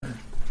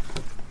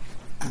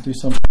We'll do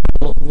something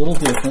a little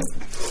different.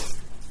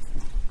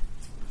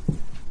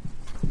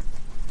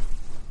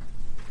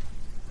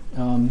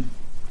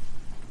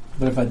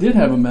 But if I did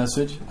have a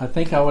message, I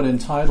think I would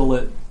entitle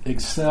it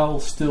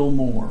Excel Still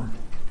More.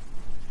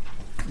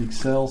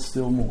 Excel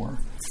Still More.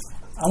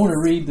 I want to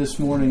read this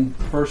morning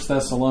 1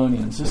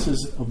 Thessalonians. This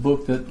is a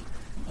book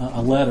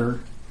a letter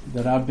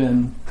that I've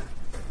been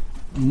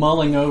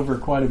mulling over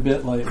quite a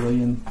bit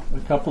lately, and a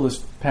couple of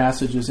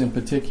passages in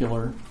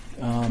particular.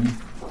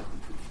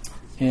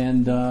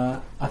 And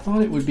I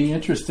thought it would be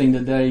interesting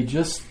today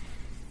just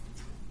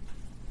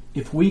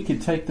if we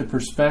could take the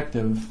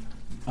perspective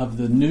of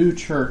the new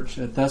church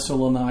at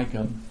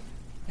Thessalonica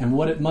and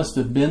what it must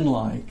have been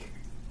like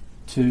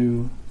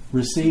to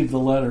receive the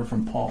letter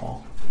from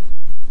Paul.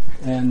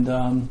 And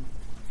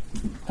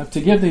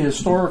to give the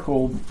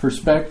historical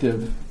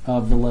perspective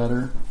of the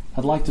letter,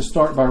 I'd like to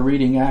start by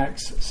reading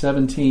Acts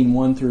 17,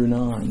 1 through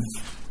 9.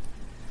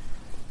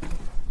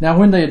 Now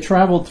when they had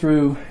traveled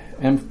through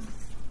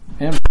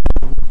Amphipolis,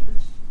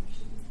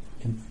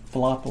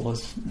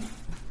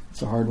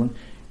 it's a hard one,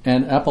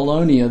 and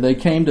Apollonia, they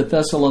came to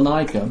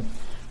Thessalonica,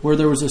 where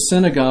there was a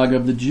synagogue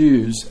of the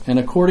Jews, and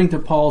according to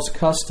Paul's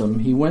custom,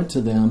 he went to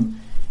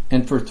them,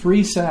 and for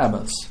 3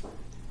 Sabbaths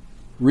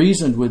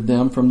reasoned with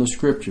them from the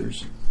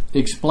Scriptures,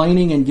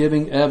 explaining and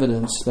giving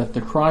evidence that the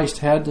Christ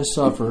had to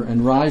suffer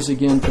and rise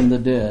again from the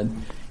dead,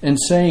 and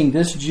saying,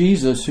 "This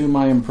Jesus whom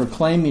I am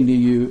proclaiming to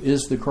you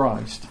is the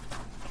Christ."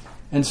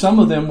 And some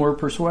of them were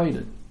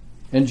persuaded,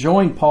 and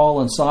joined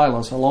Paul and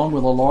Silas, along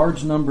with a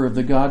large number of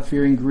the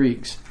God-fearing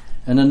Greeks,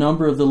 and a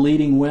number of the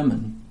leading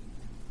women.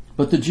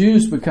 But the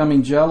Jews,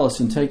 becoming jealous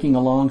and taking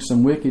along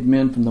some wicked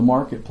men from the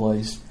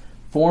marketplace,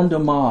 formed a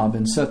mob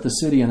and set the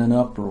city in an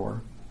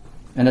uproar.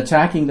 And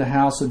attacking the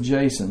house of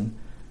Jason,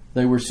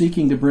 they were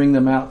seeking to bring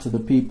them out to the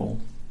people.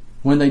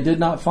 When they did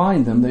not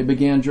find them, they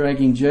began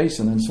dragging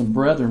Jason and some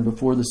brethren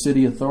before the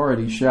city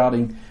authorities,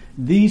 shouting,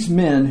 "These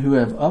men who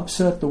have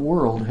upset the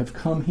world have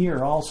come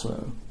here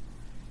also."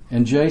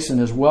 And Jason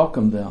has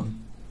welcomed them.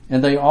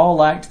 And they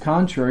all act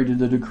contrary to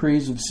the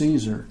decrees of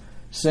Caesar,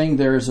 saying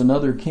there is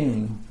another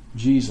king,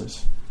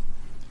 Jesus.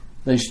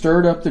 They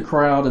stirred up the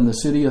crowd and the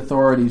city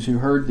authorities who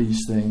heard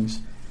these things,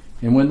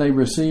 and when they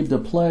received a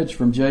pledge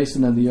from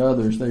Jason and the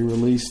others, they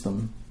released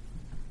them.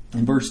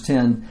 In verse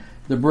 10,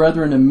 the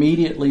brethren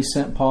immediately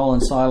sent Paul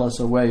and Silas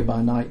away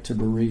by night to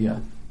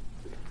Berea.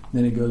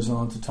 Then it goes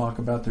on to talk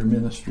about their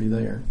ministry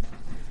there.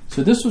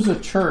 So this was a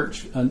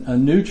church, a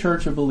new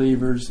church of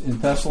believers in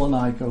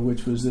Thessalonica,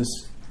 which was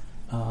this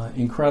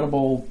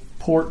incredible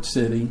port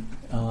city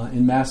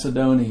in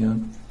Macedonia.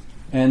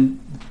 And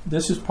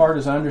this is part,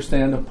 as I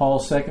understand, of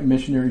Paul's second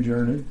missionary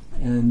journey.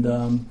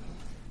 And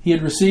he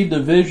had received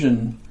a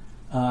vision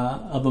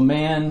of a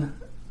man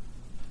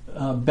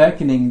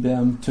beckoning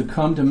them to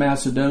come to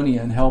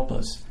Macedonia and help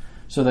us.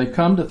 So they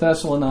come to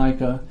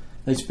Thessalonica.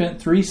 They spent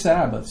 3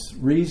 Sabbaths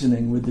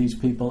reasoning with these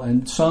people,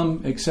 and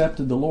some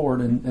accepted the Lord,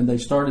 and they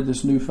started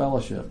this new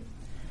fellowship.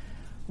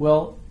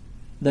 Well,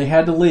 they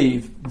had to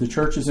leave. The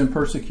church is in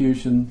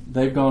persecution.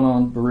 They've gone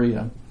on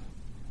Berea.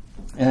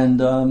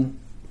 And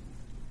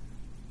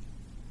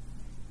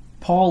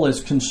Paul is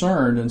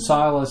concerned, and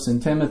Silas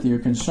and Timothy are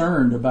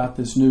concerned about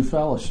this new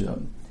fellowship.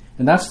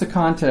 And that's the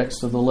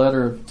context of the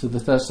letter to the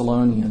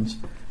Thessalonians.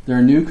 They're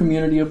a new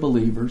community of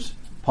believers.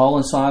 Paul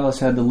and Silas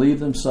had to leave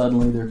them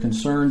suddenly. They're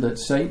concerned that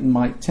Satan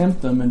might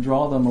tempt them and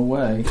draw them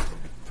away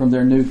from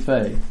their new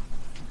faith.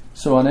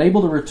 So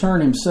unable to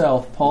return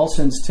himself, Paul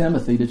sends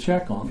Timothy to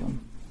check on them.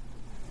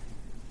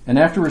 And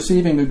after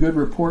receiving a good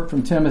report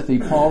from Timothy,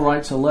 Paul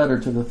writes a letter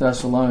to the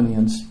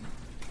Thessalonians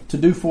to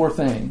do 4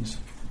 things.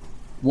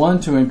 1,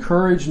 to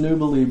encourage new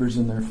believers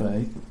in their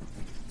faith.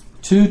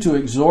 2, to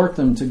exhort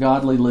them to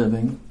godly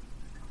living.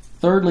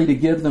 Thirdly, to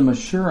give them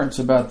assurance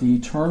about the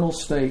eternal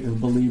state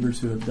of believers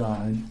who have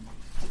died.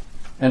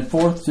 And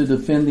 4th, to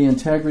defend the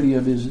integrity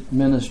of his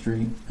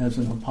ministry as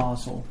an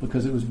apostle,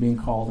 because it was being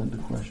called into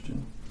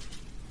question.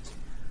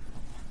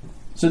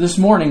 So this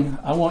morning,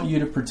 I want you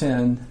to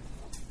pretend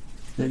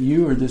that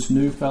you are this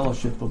new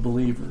fellowship of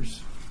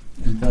believers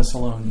in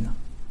Thessalonica.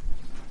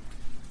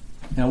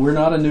 Now, we're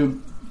not a new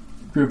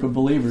group of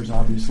believers,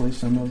 obviously.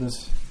 Some of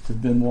us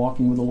have been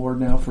walking with the Lord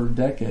now for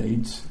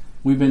decades.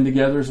 We've been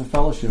together as a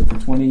fellowship for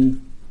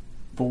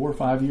 24,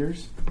 5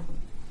 years.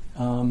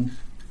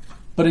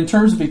 But in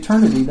terms of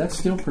eternity, that's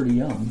still pretty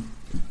young.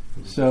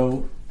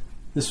 So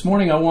this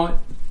morning I want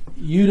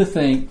you to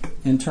think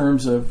in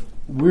terms of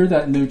we're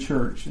that new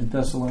church in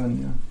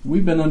Thessalonica.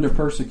 We've been under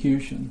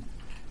persecution.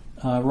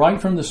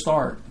 Right from the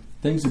start,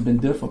 things have been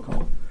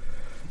difficult.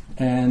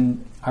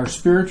 And our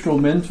spiritual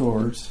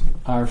mentors,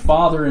 our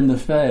father in the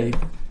faith,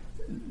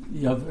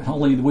 we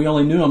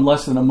only knew them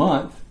less than a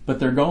month, but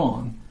they're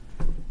gone.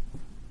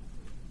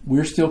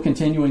 We're still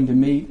continuing to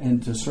meet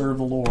and to serve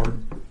the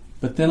Lord.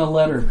 But then a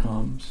letter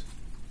comes.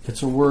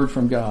 It's a word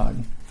from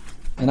God.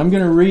 And I'm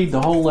going to read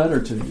the whole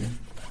letter to you.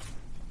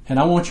 And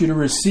I want you to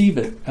receive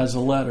it as a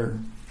letter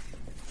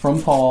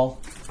from Paul.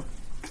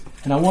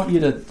 And I want you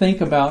to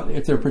think about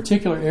if there are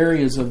particular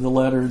areas of the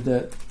letter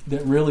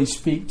that really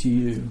speak to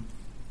you.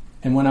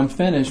 And when I'm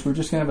finished, we're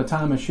just going to have a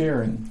time of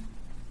sharing.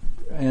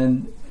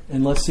 And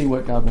let's see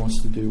what God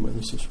wants to do with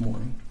us this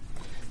morning.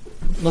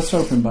 Let's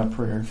open by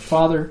prayer.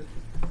 Father,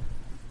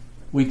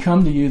 we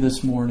come to you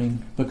this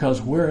morning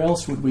because where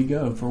else would we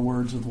go for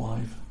words of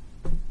life?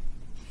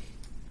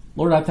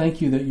 Lord, I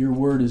thank you that your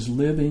word is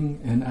living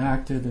and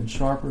active and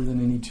sharper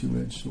than any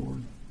two-edged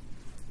sword.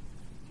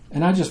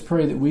 And I just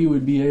pray that we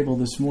would be able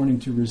this morning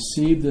to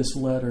receive this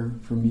letter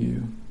from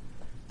you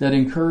that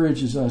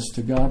encourages us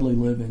to godly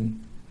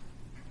living.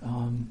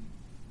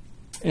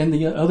 And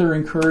the other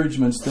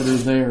encouragements that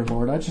are there,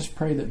 Lord, I just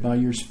pray that by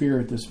your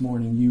Spirit this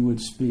morning you would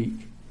speak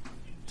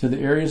to the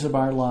areas of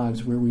our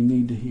lives where we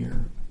need to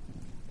hear.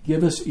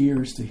 Give us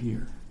ears to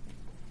hear.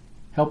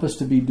 Help us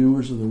to be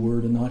doers of the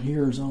word and not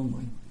hearers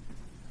only.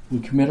 We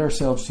commit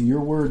ourselves to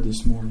your word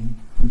this morning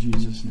in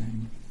Jesus'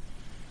 name.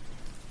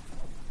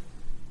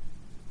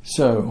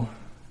 So,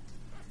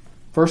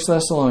 1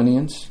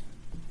 Thessalonians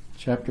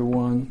chapter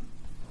 1,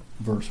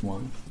 verse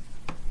 1.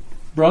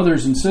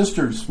 Brothers and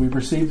sisters, we've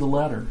received a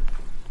letter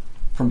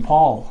from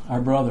Paul,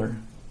 our brother.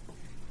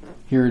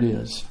 Here it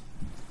is.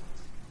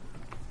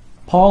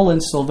 Paul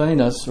and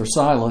Silvanus, or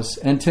Silas,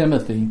 and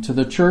Timothy, to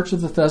the church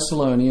of the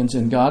Thessalonians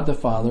in God the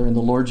Father and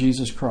the Lord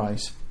Jesus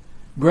Christ.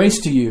 Grace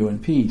to you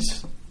and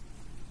peace.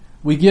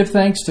 We give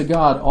thanks to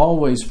God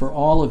always for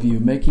all of you,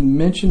 making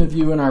mention of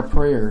you in our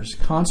prayers,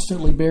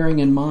 constantly bearing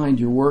in mind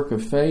your work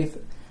of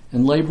faith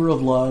and labor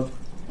of love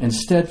and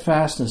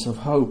steadfastness of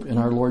hope in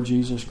our Lord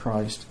Jesus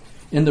Christ,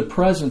 in the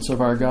presence of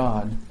our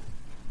God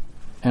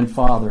and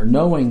Father,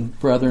 knowing,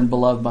 brethren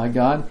beloved by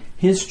God,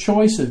 his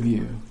choice of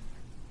you.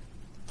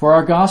 For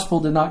our gospel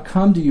did not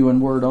come to you in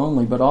word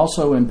only, but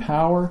also in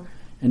power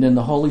and in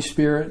the Holy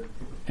Spirit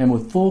and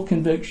with full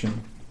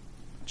conviction,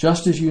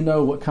 just as you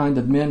know what kind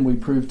of men we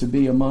proved to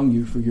be among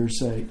you for your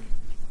sake.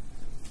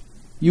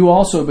 You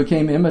also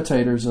became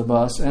imitators of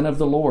us and of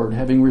the Lord,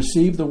 having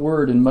received the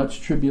word in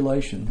much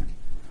tribulation,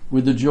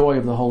 with the joy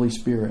of the Holy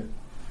Spirit,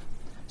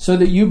 so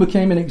that you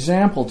became an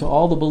example to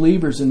all the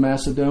believers in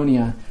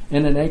Macedonia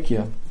and in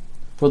Achaia.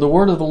 For the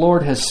word of the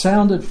Lord has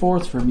sounded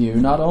forth from you,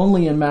 not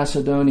only in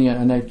Macedonia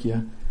and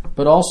Achaia,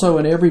 but also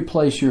in every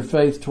place your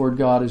faith toward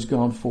God has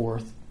gone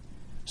forth,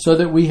 so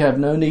that we have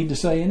no need to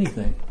say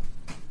anything.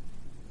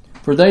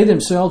 For they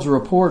themselves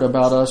report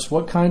about us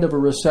what kind of a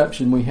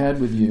reception we had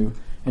with you,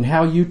 and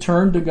how you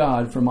turned to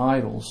God from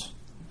idols,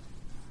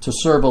 to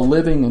serve a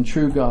living and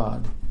true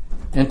God,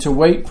 and to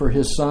wait for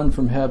his Son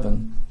from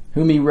heaven,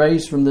 whom he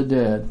raised from the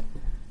dead,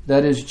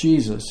 that is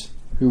Jesus,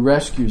 who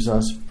rescues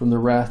us from the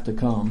wrath to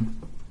come.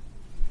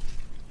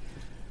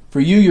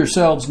 For you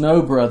yourselves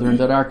know, brethren,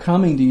 that our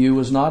coming to you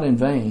was not in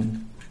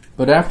vain.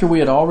 But after we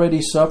had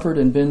already suffered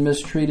and been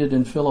mistreated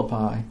in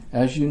Philippi,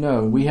 as you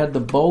know, we had the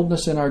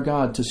boldness in our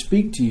God to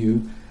speak to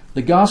you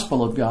the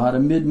gospel of God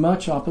amid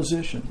much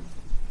opposition.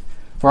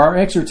 For our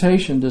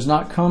exhortation does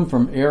not come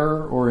from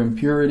error or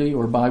impurity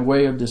or by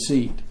way of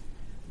deceit,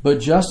 but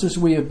just as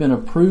we have been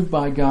approved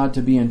by God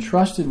to be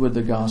entrusted with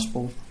the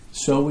gospel,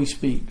 so we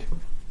speak,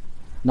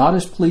 not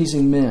as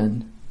pleasing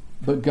men,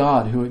 but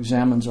God who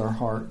examines our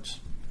hearts.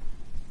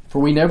 For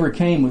we never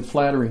came with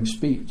flattering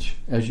speech,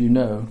 as you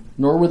know,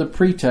 nor with a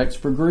pretext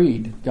for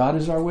greed. God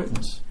is our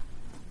witness.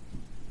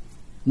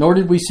 Nor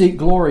did we seek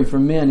glory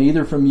from men,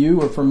 either from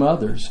you or from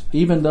others,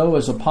 even though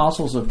as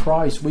apostles of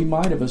Christ we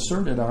might have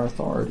asserted our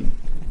authority.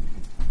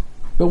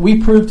 But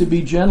we proved to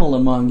be gentle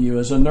among you,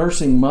 as a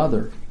nursing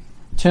mother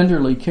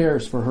tenderly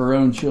cares for her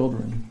own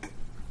children.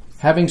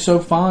 Having so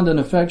fond an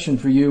affection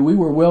for you, we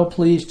were well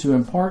pleased to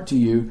impart to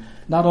you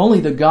not only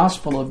the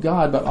gospel of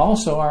God, but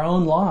also our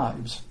own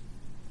lives,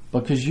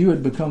 because you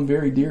had become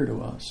very dear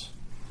to us.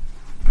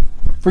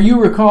 For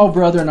you recall,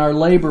 brethren, our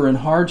labor and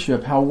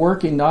hardship, how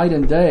working night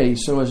and day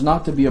so as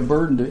not to be a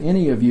burden to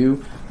any of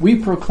you, we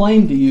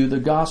proclaim to you the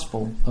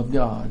gospel of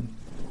God.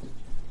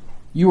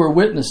 You are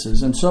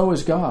witnesses, and so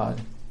is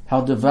God,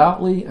 how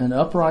devoutly and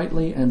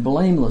uprightly and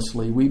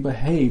blamelessly we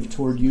behave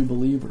toward you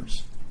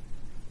believers.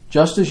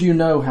 Just as you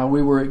know how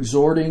we were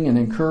exhorting and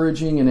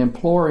encouraging and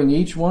imploring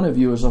each one of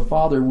you as a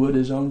father would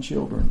his own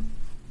children,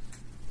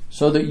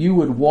 so that you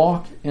would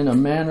walk in a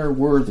manner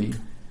worthy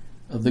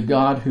of the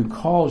God who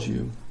calls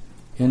you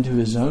into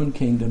his own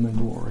kingdom and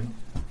glory.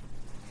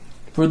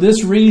 For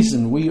this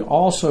reason, we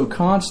also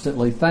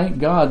constantly thank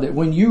God that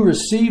when you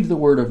received the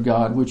word of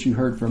God, which you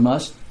heard from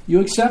us, you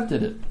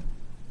accepted it.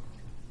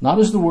 Not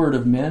as the word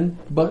of men,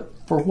 but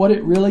for what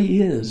it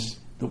really is,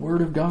 the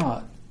word of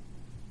God,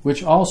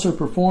 which also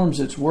performs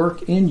its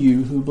work in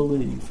you who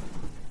believe.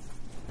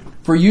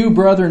 For you,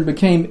 brethren,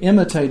 became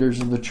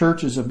imitators of the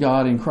churches of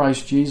God in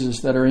Christ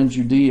Jesus that are in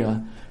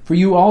Judea. For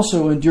you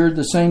also endured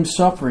the same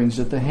sufferings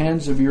at the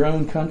hands of your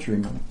own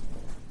countrymen,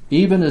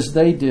 even as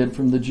they did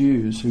from the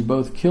Jews, who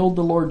both killed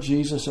the Lord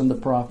Jesus and the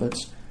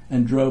prophets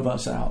and drove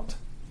us out.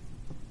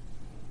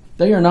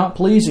 They are not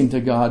pleasing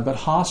to God, but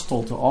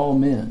hostile to all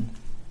men,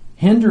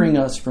 hindering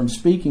us from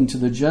speaking to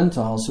the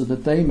Gentiles so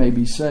that they may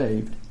be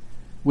saved,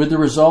 with the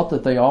result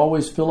that they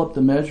always fill up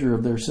the measure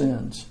of their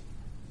sins.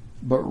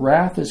 But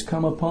wrath has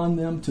come upon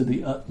them to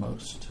the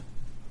utmost.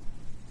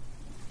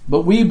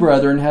 But we,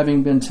 brethren,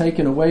 having been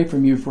taken away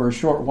from you for a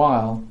short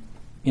while,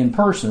 in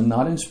person,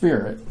 not in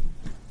spirit,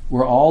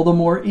 were all the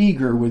more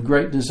eager with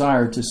great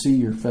desire to see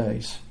your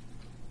face.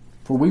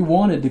 For we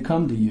wanted to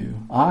come to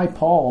you, I,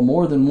 Paul,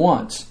 more than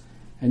once,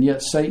 and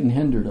yet Satan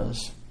hindered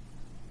us.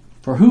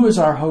 For who is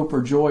our hope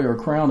or joy or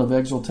crown of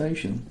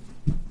exaltation?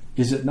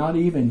 Is it not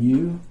even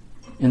you,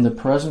 in the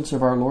presence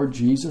of our Lord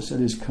Jesus at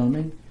his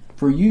coming?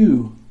 For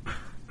you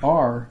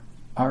are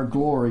our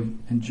glory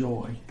and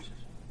joy.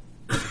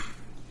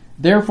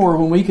 Therefore,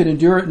 when we could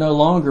endure it no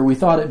longer, we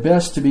thought it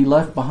best to be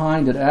left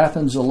behind at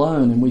Athens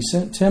alone, and we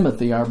sent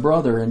Timothy, our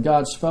brother and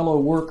God's fellow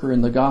worker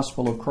in the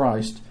gospel of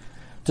Christ,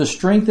 to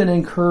strengthen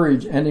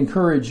and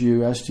encourage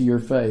you as to your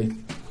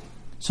faith,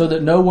 so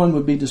that no one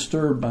would be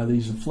disturbed by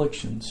these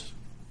afflictions.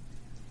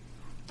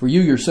 For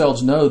you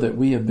yourselves know that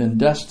we have been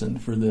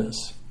destined for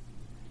this.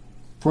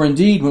 For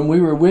indeed, when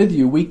we were with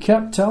you, we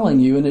kept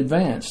telling you in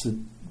advance that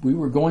we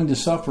were going to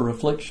suffer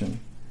affliction,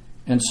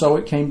 and so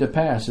it came to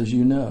pass, as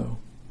you know.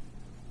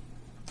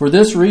 For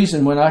this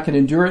reason, when I could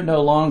endure it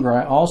no longer,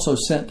 I also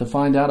sent to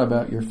find out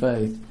about your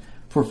faith,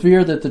 for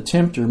fear that the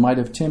tempter might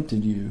have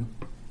tempted you,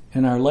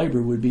 and our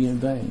labor would be in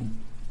vain.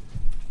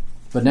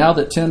 But now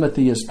that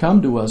Timothy has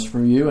come to us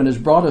from you and has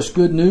brought us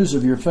good news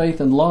of your faith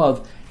and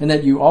love, and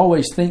that you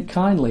always think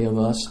kindly of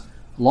us,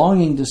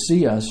 longing to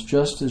see us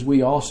just as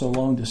we also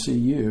long to see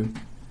you.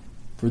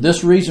 For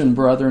this reason,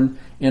 brethren,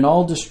 in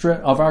all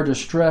of our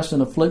distress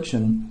and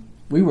affliction,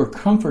 we were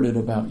comforted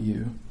about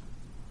you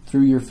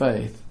through your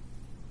faith.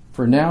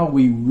 For now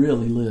we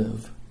really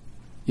live,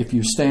 if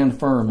you stand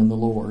firm in the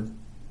Lord.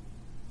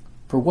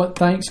 For what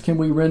thanks can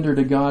we render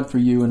to God for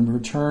you in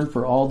return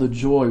for all the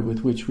joy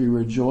with which we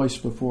rejoice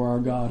before our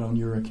God on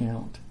your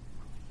account,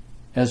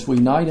 as we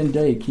night and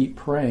day keep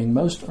praying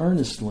most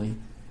earnestly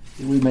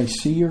that we may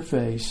see your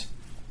face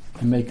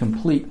and may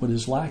complete what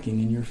is lacking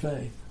in your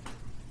faith.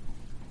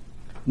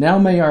 Now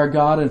may our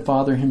God and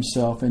Father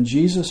himself and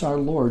Jesus our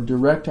Lord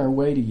direct our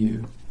way to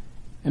you,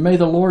 and may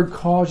the Lord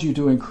cause you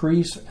to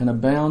increase and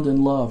abound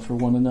in love for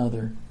one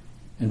another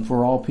and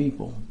for all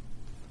people,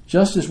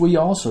 just as we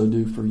also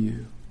do for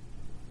you,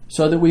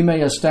 so that we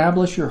may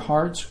establish your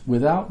hearts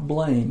without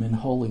blame in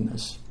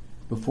holiness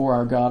before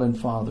our God and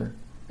Father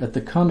at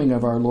the coming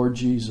of our Lord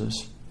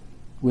Jesus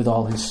with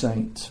all his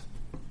saints.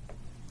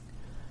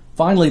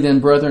 Finally then,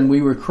 brethren, we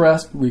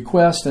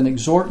request and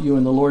exhort you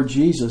in the Lord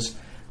Jesus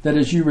that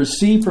as you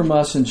receive from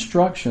us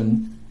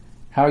instruction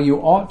how you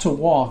ought to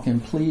walk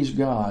and please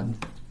God,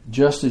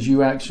 just as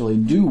you actually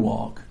do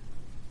walk,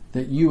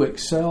 that you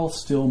excel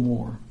still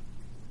more.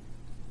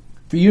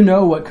 For you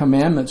know what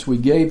commandments we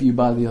gave you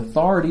by the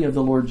authority of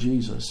the Lord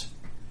Jesus.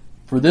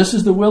 For this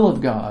is the will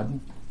of God,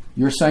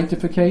 your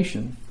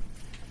sanctification.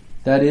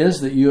 That is,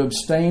 that you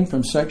abstain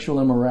from sexual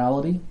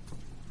immorality,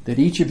 that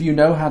each of you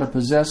know how to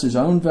possess his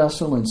own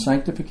vessel in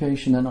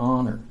sanctification and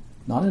honor,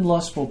 not in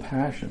lustful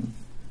passion,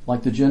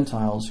 like the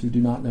Gentiles who do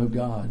not know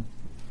God.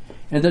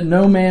 And that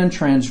no man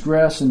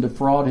transgress and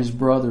defraud his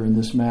brother in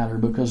this matter,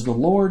 because the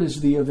Lord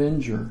is the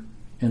avenger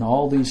in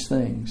all these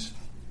things,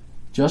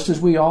 just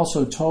as we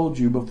also told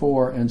you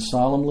before and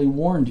solemnly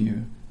warned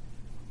you.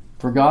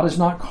 For God has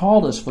not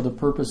called us for the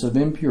purpose of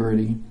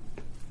impurity,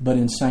 but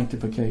in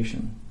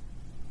sanctification.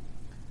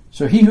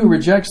 So he who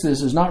rejects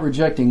this is not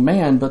rejecting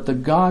man, but the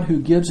God who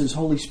gives his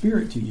Holy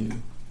Spirit to you.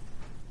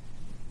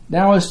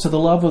 Now as to the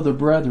love of the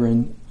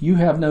brethren, you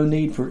have no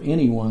need for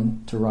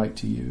anyone to write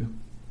to you,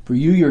 for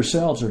you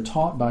yourselves are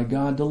taught by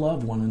God to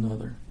love one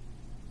another.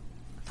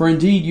 For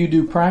indeed you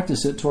do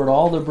practice it toward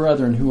all the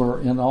brethren who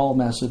are in all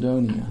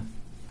Macedonia.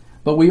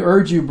 But we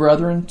urge you,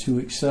 brethren, to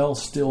excel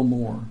still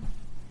more,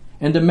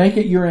 and to make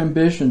it your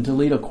ambition to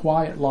lead a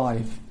quiet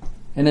life,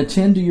 and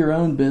attend to your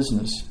own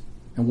business,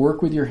 and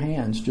work with your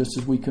hands just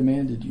as we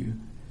commanded you,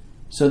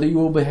 so that you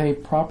will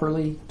behave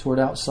properly toward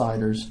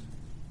outsiders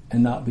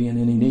and not be in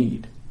any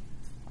need.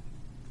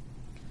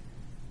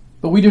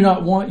 But we do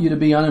not want you to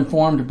be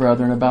uninformed,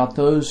 brethren, about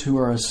those who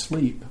are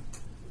asleep,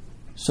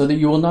 so that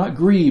you will not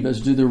grieve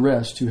as do the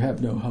rest who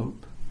have no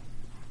hope.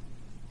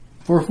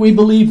 For if we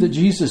believe that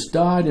Jesus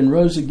died and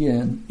rose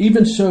again,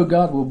 even so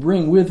God will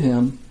bring with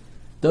him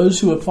those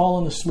who have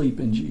fallen asleep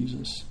in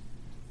Jesus.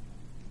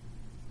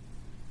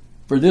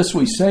 For this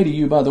we say to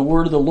you by the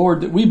word of the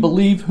Lord, that we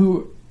believe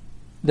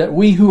that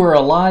we who are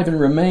alive and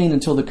remain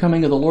until the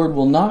coming of the Lord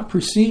will not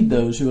precede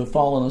those who have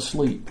fallen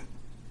asleep.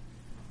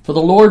 For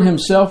the Lord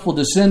himself will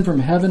descend from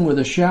heaven with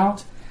a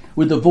shout,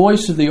 with the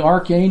voice of the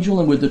archangel,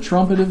 and with the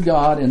trumpet of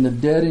God, and the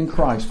dead in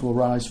Christ will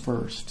rise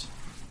first.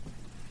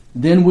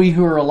 Then we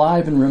who are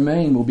alive and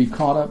remain will be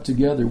caught up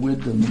together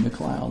with them in the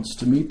clouds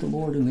to meet the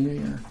Lord in the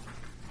air.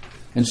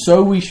 And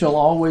so we shall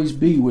always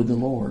be with the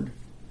Lord.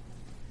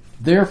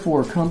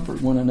 Therefore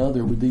comfort one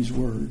another with these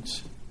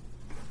words.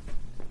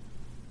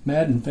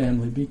 Madden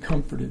family, be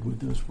comforted with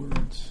those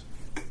words.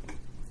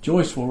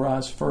 Joyce will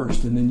rise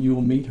first, and then you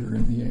will meet her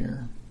in the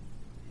air.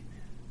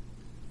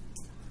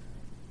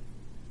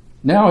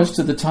 Now as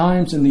to the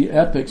times and the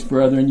epochs,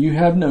 brethren, you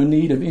have no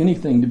need of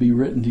anything to be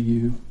written to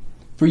you.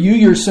 For you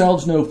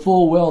yourselves know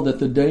full well that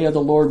the day of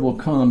the Lord will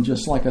come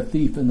just like a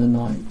thief in the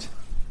night.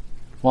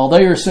 While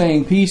they are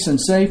saying peace and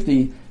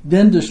safety,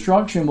 then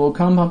destruction will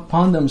come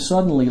upon them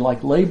suddenly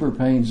like labor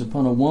pains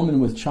upon a woman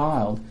with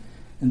child,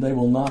 and they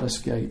will not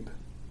escape.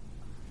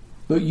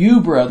 But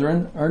you,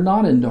 brethren, are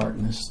not in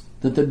darkness,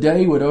 that the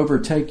day would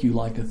overtake you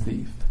like a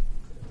thief.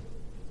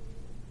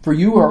 For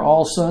you are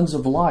all sons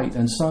of light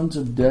and sons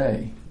of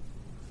day.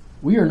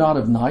 We are not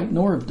of night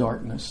nor of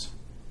darkness.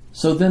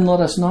 So then let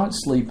us not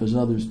sleep as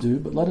others do,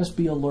 but let us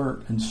be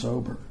alert and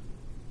sober.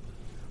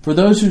 For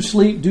those who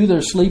sleep do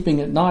their sleeping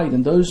at night,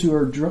 and those who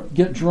are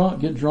get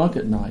drunk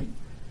at night.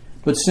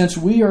 But since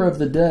we are of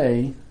the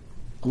day,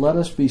 let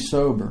us be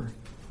sober,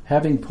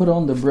 having put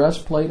on the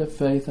breastplate of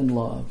faith and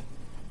love,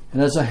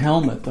 and as a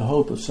helmet the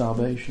hope of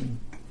salvation.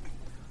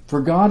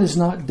 For God has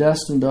not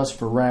destined us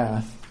for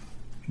wrath,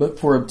 but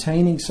for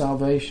obtaining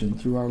salvation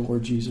through our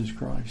Lord Jesus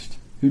Christ,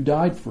 who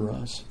died for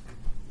us,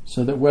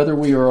 so that whether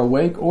we are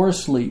awake or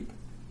asleep,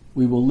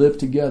 we will live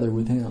together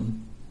with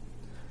him.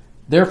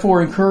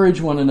 Therefore encourage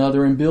one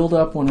another and build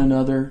up one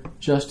another,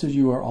 just as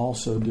you are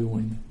also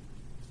doing.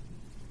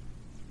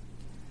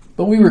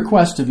 But we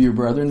request of you,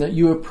 brethren, that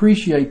you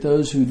appreciate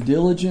those who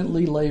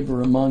diligently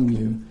labor among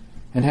you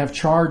and have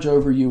charge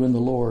over you in the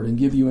Lord and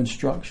give you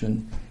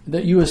instruction, and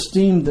that you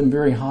esteem them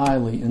very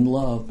highly in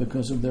love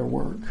because of their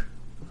work.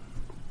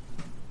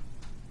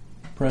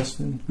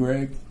 Preston,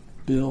 Greg,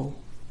 Bill,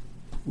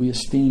 we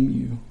esteem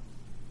you.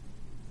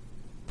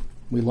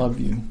 We love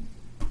you.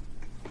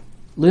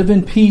 Live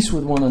in peace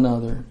with one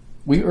another.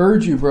 We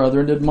urge you,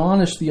 brethren,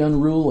 admonish the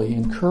unruly,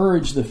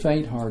 encourage the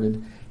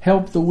faint-hearted,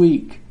 help the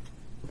weak,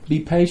 be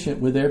patient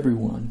with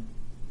everyone.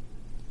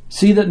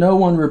 See that no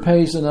one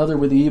repays another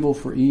with evil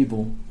for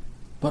evil,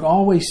 but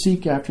always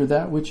seek after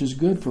that which is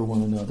good for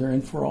one another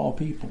and for all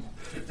people.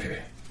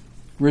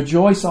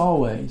 Rejoice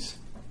always,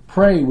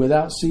 pray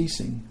without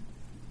ceasing,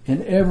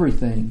 in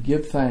everything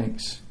give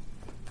thanks,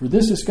 for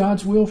this is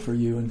God's will for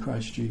you in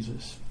Christ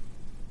Jesus.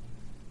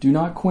 Do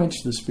not quench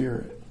the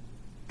Spirit.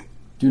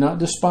 Do not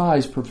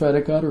despise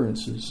prophetic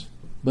utterances,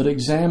 but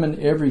examine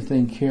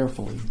everything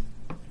carefully.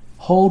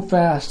 Hold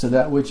fast to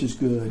that which is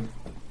good.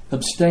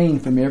 Abstain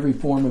from every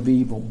form of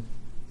evil.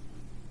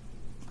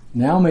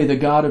 Now may the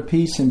God of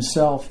peace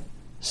himself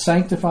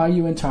sanctify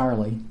you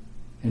entirely,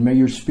 and may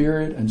your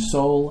spirit and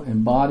soul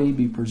and body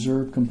be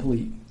preserved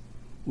complete,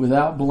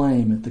 without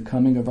blame at the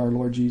coming of our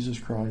Lord Jesus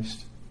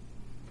Christ.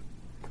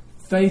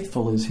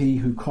 Faithful is he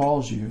who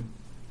calls you,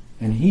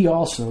 and he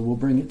also will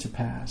bring it to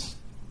pass.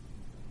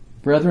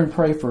 Brethren,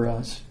 pray for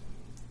us.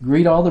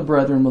 Greet all the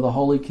brethren with a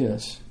holy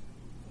kiss.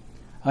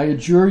 I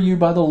adjure you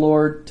by the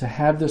Lord to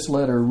have this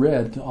letter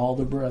read to all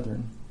the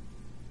brethren.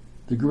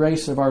 The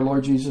grace of our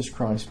Lord Jesus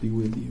Christ be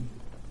with you.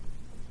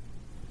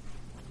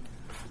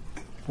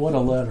 What a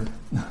letter.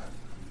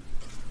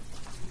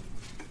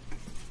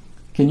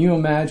 Can you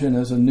imagine,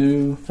 as a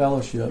new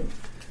fellowship,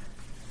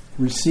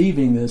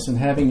 receiving this and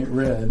having it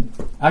read?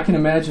 I can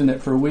imagine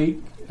that for week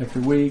after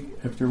week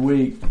after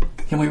week.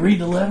 Can we read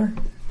the letter?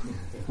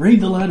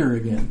 Read the letter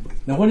again.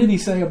 Now, what did he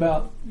say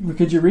about,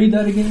 could you read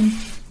that again?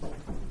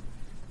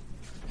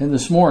 And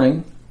this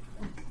morning,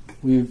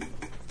 we've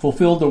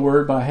fulfilled the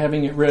word by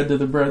having it read to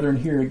the brethren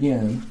here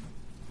again.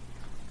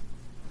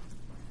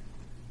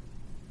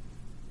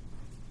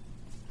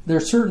 There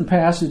are certain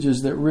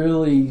passages that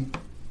really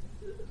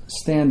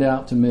stand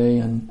out to me,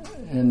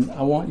 and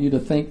I want you to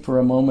think for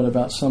a moment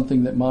about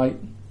something that might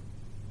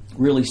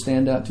really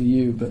stand out to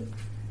you. But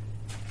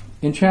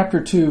in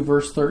chapter 2,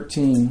 verse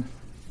 13,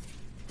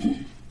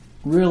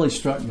 really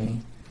struck me.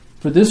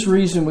 For this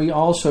reason we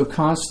also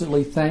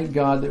constantly thank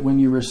God that when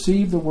you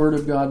received the word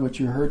of God which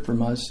you heard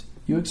from us,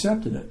 you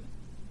accepted it.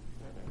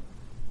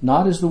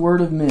 Not as the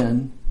word of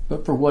men,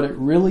 but for what it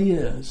really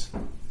is,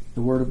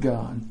 the word of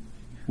God,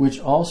 which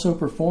also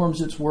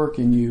performs its work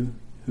in you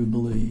who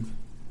believe.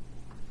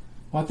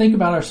 Well, I think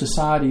about our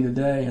society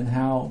today and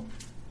how,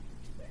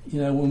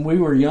 when we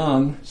were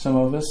young, some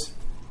of us,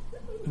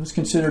 it was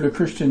considered a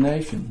Christian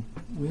nation.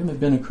 We haven't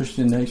been a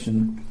Christian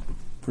nation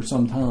for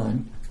some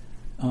time.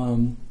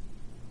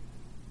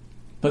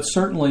 But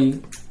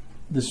certainly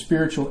the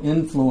spiritual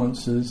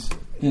influences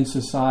in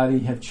society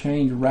have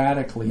changed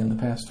radically in the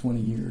past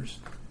 20 years.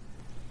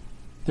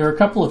 There are a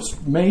couple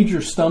of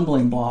major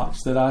stumbling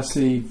blocks that I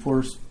see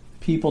for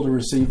people to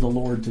receive the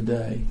Lord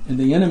today. And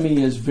the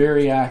enemy is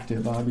very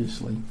active,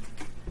 obviously.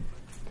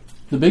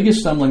 The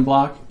biggest stumbling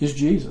block is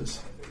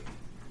Jesus.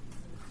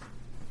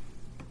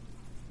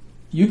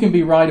 You can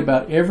be right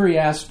about every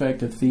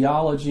aspect of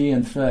theology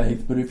and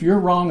faith, but if you're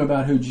wrong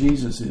about who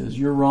Jesus is,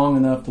 you're wrong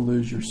enough to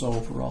lose your soul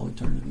for all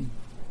eternity.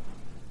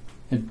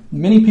 And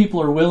many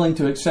people are willing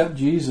to accept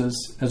Jesus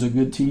as a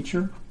good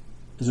teacher,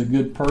 as a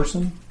good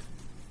person.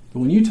 But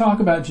when you talk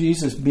about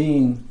Jesus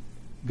being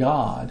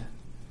God,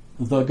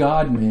 the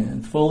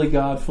God-man, fully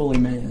God, fully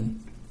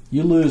man,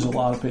 you lose a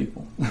lot of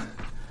people.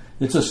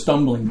 It's a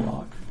stumbling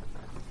block.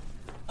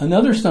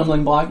 Another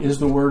stumbling block is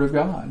the Word of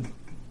God.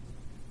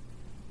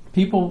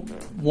 People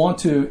want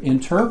to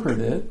interpret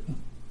it,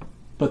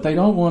 but they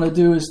don't want to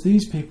do as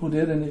these people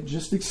did and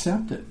just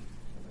accept it.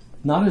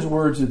 Not as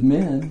words of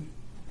men,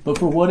 but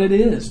for what it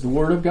is, the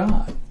Word of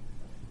God.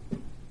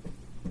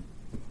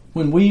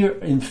 when we are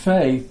in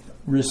faith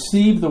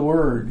receive the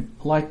Word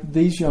like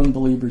these young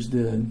believers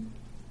did,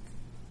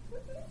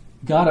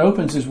 God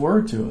opens His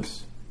Word to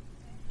us.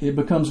 It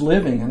becomes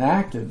living and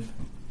active.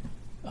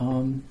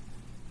 And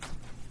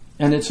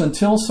it's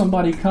until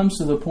somebody comes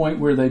to the point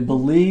where they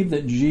believe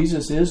that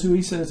Jesus is who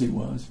He says He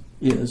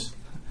is,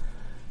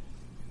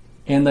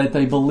 and that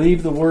they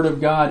believe the Word of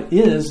God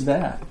is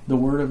that, the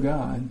Word of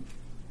God.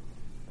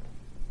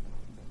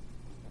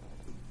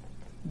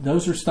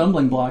 Those are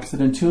stumbling blocks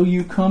that until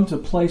you come to a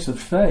place of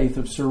faith,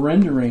 of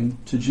surrendering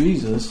to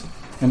Jesus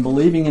and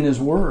believing in His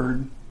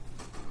Word,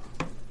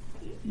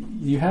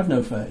 you have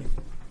no faith.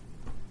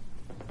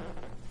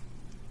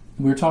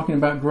 We were talking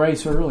about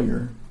grace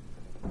earlier.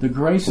 The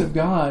grace of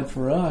God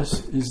for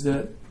us is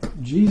that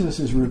Jesus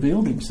has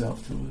revealed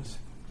Himself to us.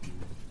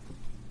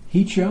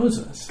 He chose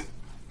us.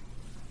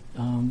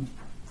 Trying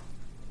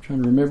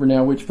to remember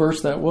now which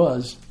verse that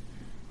was.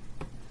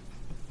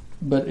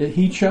 But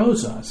He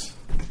chose us.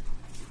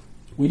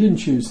 We didn't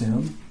choose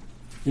Him.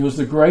 It was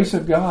the grace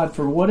of God,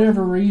 for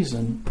whatever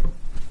reason,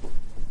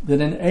 that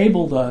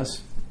enabled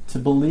us to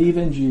believe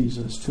in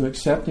Jesus, to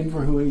accept Him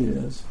for who He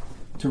is,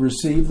 to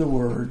receive the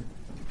Word,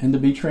 and to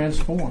be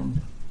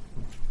transformed.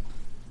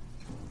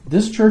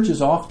 This church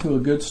is off to a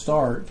good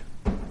start,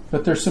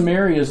 but there's some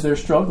areas they're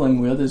struggling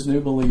with as new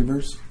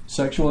believers,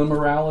 sexual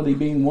immorality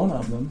being one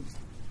of them.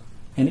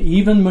 And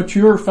even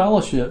mature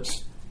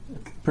fellowships,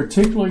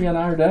 particularly in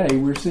our day,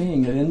 we're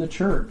seeing it in the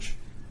church.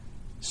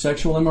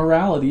 Sexual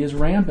immorality is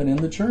rampant in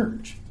the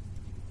church.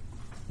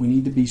 We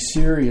need to be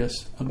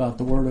serious about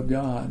the Word of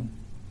God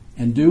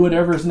and do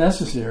whatever is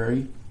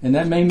necessary. And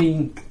that may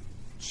mean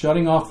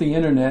shutting off the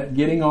internet,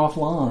 getting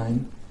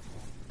offline.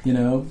 You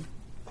know,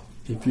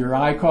 if your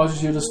eye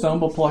causes you to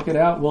stumble, pluck it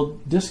out. Well,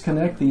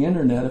 disconnect the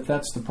internet if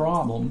that's the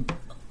problem.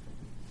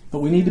 But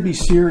we need to be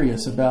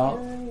serious about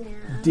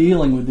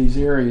dealing with these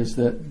areas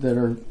that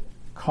are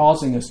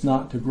causing us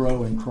not to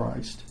grow in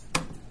Christ.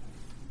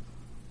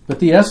 But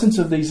the essence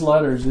of these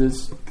letters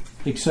is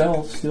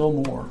excel still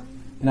more.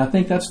 And I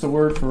think that's the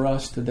word for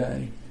us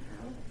today.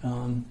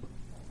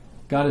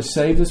 God has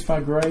saved us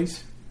by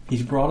grace.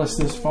 He's brought us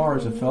this far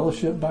as a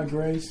fellowship by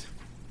grace.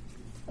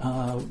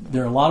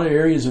 There are a lot of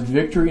areas of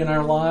victory in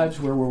our lives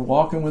where we're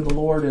walking with the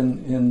Lord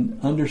in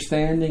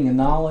understanding and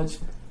knowledge.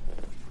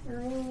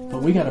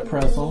 But we got to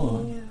press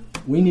on.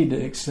 We need to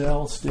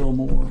excel still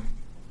more.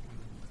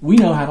 We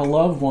know how to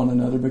love one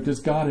another because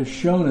God has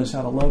shown us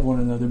how to love one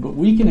another, but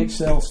we can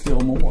excel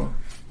still more.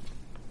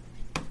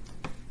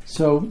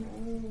 So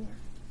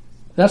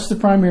that's the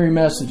primary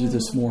message of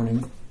this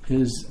morning,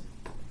 is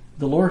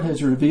the Lord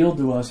has revealed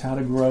to us how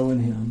to grow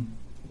in Him,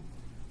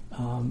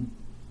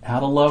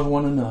 how to love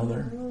one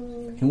another,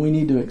 and we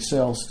need to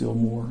excel still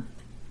more.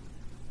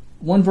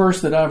 One verse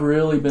that I've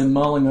really been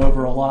mulling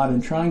over a lot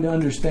and trying to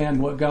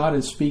understand what God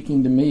is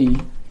speaking to me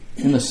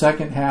in the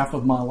second half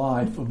of my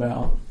life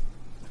about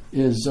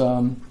is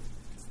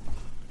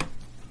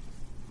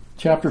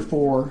chapter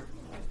 4,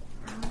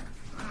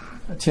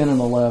 10 and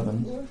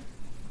 11.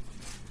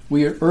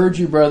 We urge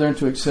you, brethren,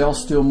 to excel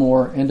still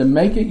more and to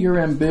make it your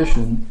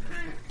ambition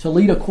to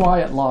lead a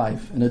quiet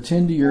life and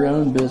attend to your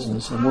own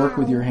business and work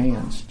with your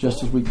hands,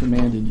 just as we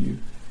commanded you,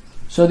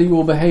 so that you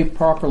will behave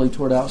properly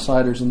toward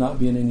outsiders and not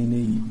be in any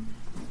need.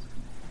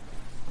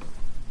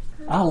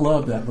 I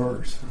love that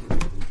verse.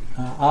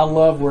 I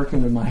love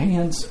working with my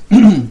hands,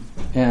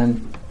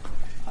 and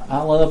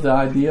I love the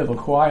idea of a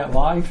quiet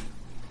life.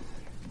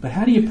 But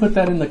how do you put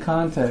that in the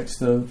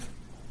context of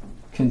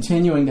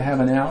continuing to have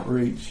an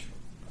outreach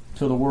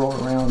to the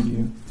world around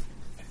you?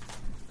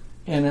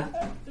 And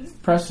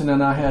Preston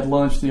and I had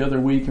lunch the other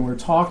week, and we were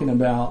talking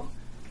about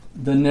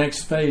the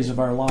next phase of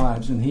our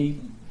lives. And he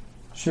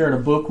shared a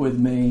book with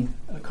me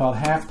called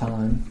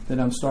Halftime that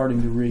I'm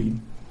starting to read.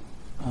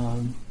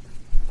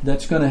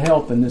 That's going to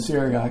help in this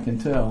area, I can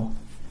tell.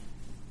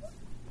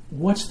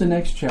 What's the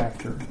next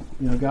chapter?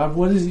 You know, God,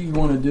 what is it you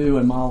want to do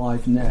in my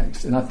life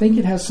next? And I think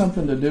it has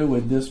something to do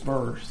with this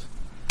verse,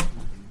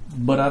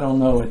 but I don't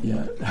know it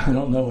yet. I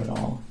don't know it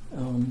all.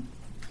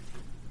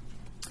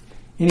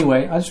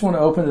 Anyway, I just want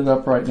to open it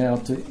up right now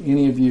to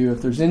any of you.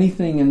 If there's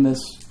anything in this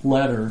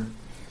letter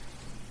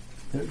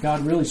that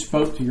God really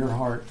spoke to your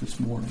heart this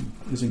morning,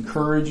 is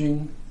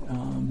encouraging,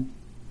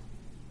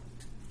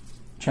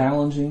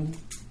 challenging,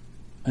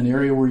 an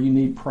area where you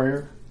need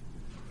prayer,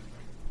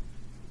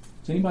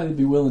 does anybody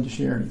be willing to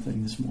share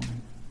anything this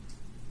morning?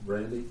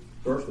 Randy,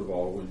 first of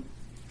all, when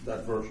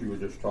that verse you were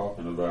just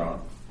talking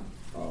about,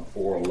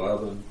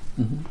 4:11,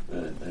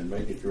 and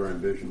make it your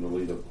ambition to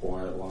lead a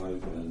quiet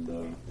life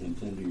and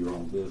attend to your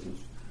own business.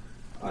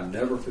 I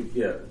never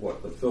forget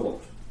what the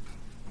Phillips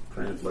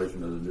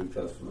translation of the New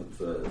Testament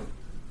says.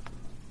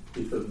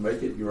 He says,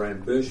 make it your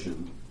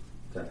ambition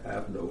to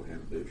have no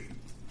ambition.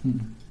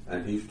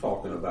 And he's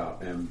talking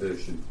about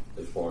ambition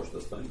as far as the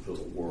things of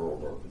the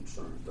world are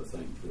concerned, the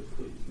things that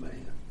please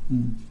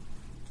man.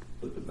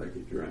 But to make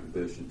it your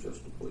ambition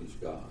just to please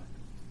God.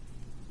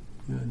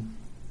 Good.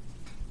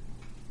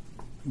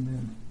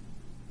 Amen.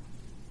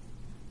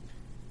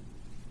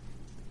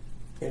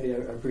 Andy, I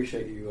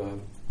appreciate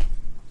you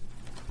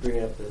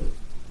bringing up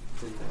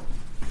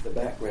the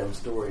background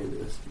story of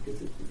this,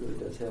 because it really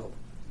does help.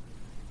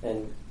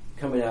 And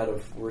coming out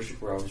of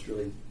worship where I was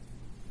really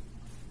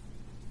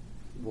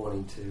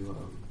wanting to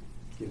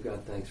give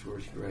God thanks for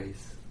His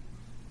grace,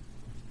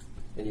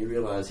 and you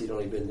realize he'd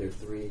only been there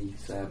 3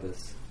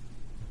 Sabbaths,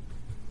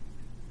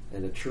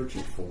 and a church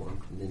had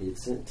formed, and then he had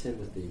sent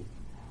Timothy.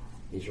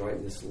 He's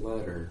writing this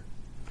letter.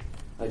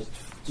 I was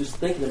just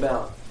thinking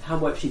about how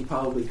much he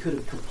probably could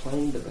have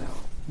complained about.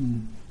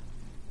 Mm.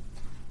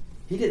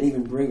 He didn't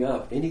even bring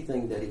up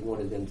anything that he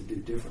wanted them to do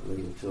differently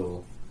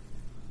until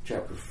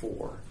chapter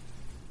 4.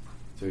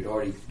 So he'd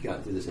already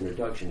gotten through this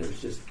introduction. It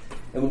was just,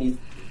 and when you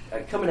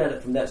coming at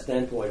it from that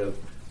standpoint of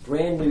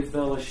brand new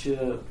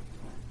fellowship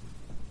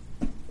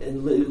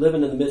and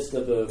living in the midst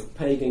of a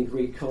pagan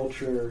Greek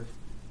culture,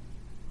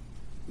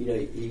 you know,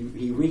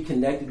 he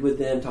reconnected with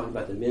them, talking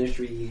about the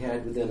ministry he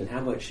had with them and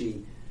how much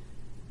he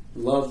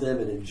loved them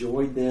and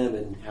enjoyed them,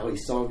 and how he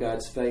saw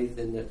God's faith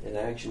in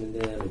action in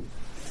them, and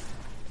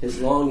his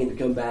longing to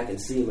come back and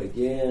see him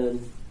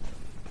again.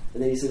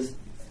 And then he says,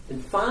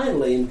 and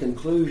finally, in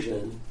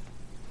conclusion,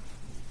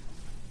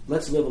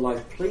 let's live a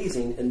life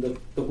pleasing. And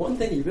the one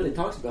thing he really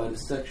talks about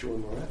is sexual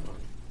immorality.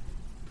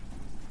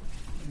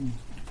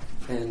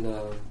 And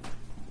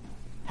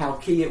how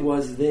key it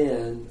was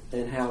then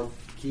and how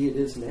key it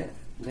is now.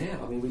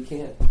 I mean, we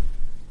can't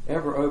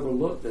ever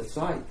overlook the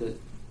fact that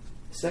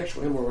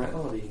sexual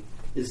immorality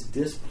is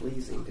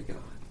displeasing to God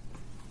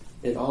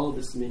in all of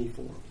its many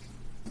forms.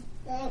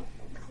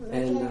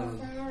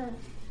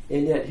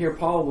 And yet here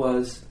Paul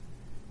was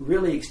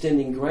really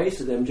extending grace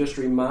to them, just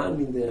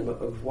reminding them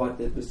of what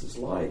this is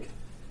like.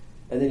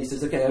 And then he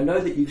says, okay, I know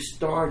that you've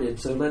started,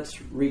 so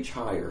let's reach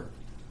higher.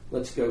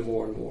 Let's go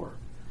more and more.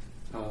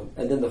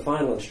 And then the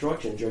final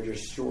instructions are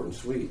just short and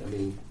sweet. I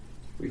mean,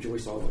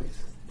 rejoice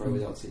always, pray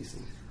without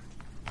ceasing.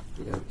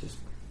 You know, just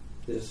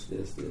this,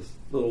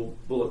 little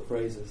bullet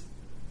phrases.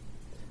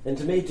 And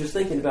to me, just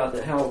thinking about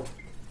that, how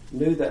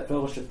new that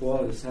fellowship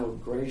was, how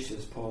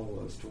gracious Paul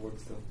was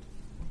towards them.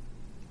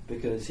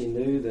 Because he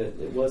knew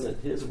that it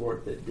wasn't his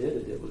work that did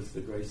it, it was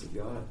the grace of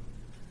God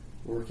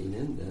working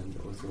in them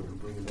that was going to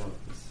bring about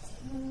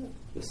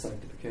this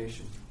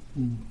sanctification.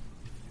 Mm.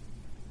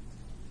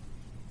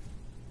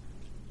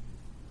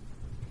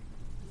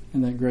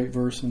 And that great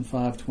verse in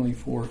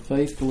 5:24,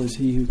 faithful is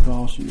he who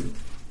calls you,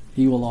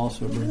 he will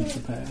also bring it to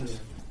pass. Yeah.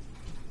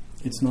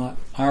 It's not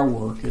our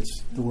work,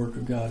 it's the work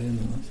of God in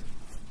us.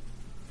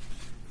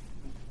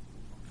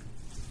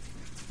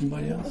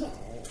 Anybody else?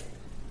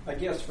 I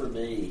guess for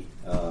me,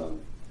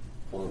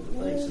 one of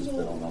the things that's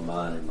been on my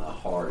mind and my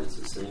heart is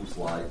it seems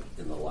like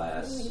in the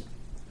last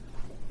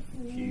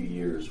few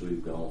years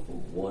we've gone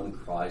from one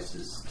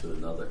crisis to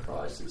another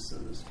crisis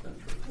in this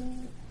country.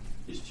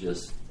 It's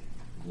just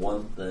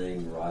one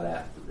thing right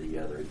after the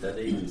other. It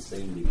doesn't even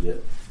seem to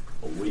get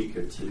a week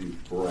or two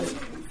break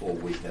before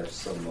we have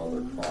some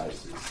other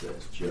crisis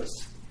that's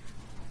just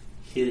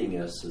hitting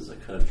us as a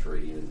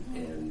country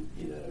and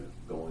you know,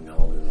 going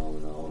on and on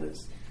and on.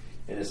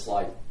 It's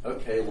like,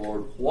 okay,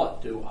 Lord,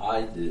 what do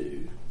I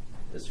do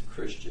as a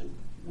Christian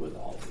with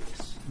all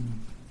this?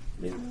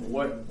 I mean,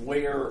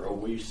 where are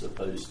we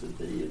supposed to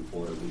be and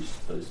what are we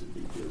supposed to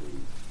be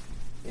doing?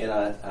 And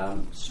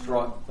I'm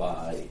struck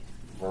by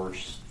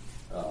verse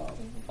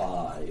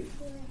 5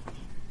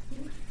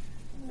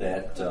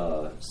 that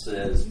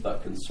says,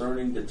 but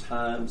concerning the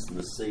times and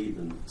the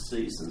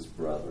seasons,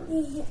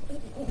 brethren,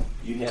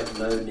 you have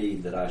no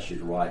need that I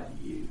should write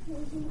to you.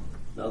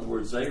 In other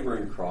words, they were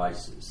in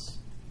crisis.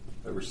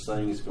 There were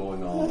things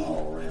going on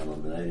all around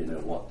them, and they didn't know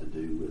what to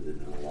do with it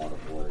in a lot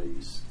of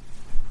ways.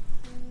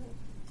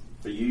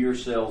 But you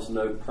yourselves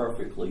know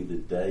perfectly the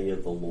day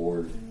of the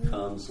Lord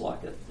comes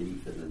like a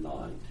thief in the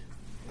night.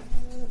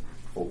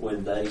 For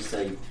when they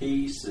say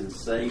peace and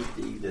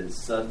safety, then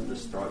sudden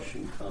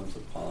destruction comes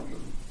upon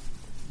them,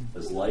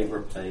 as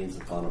labor pains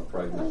upon a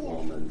pregnant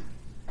woman,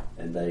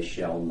 and they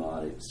shall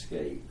not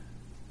escape.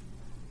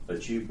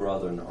 But you,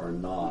 brethren, are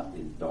not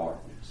in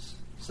darkness,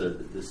 so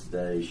that this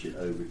day should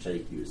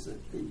overtake you as a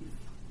thief.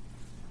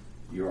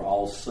 You are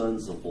all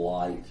sons of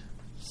light,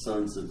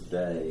 sons of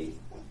day,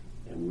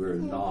 and we're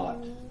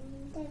not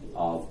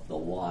of the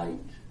light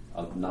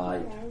of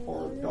night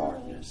or of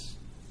darkness.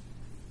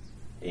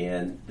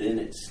 And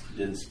then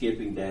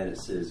skipping down, it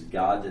says,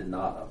 God did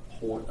not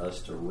appoint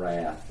us to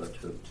wrath, but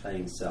to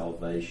obtain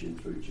salvation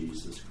through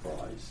Jesus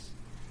Christ.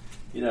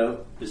 You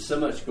know, there's so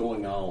much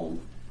going on,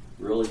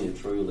 really and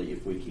truly,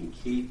 if we can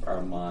keep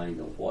our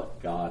mind on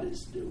what God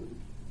is doing,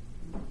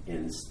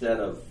 instead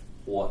of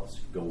what's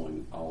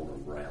going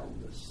on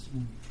around us.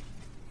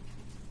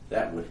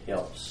 That would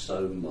help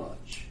so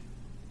much.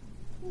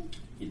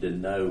 You to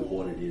know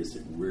what it is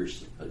that we're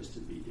supposed to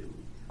be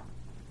doing.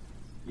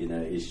 You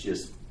know, it's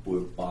just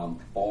we're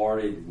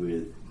bombarded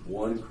with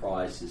one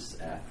crisis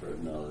after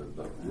another,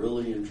 but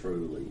really and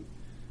truly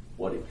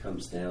what it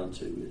comes down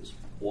to is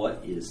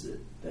what is it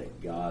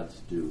that God's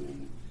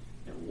doing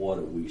and what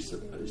are we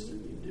supposed to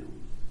be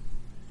doing?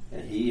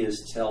 And He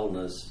is telling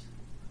us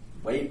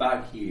way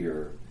back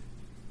here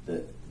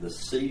that the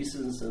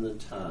seasons and the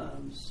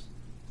times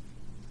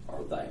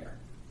are there.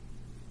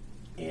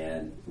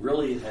 And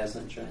really it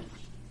hasn't changed.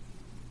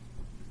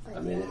 I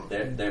mean,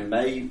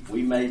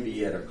 we may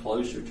be at a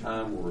closer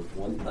time where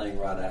one thing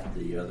right after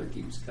the other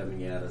keeps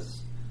coming at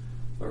us,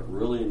 but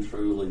really and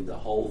truly the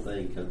whole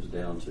thing comes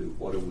down to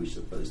what are we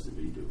supposed to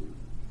be doing?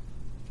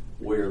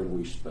 Where are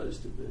we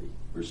supposed to be?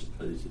 We're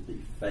supposed to be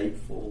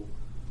faithful,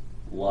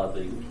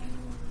 loving,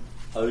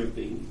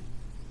 hoping,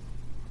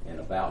 and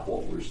about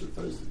what we're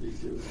supposed to be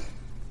doing,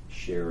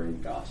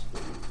 sharing gospel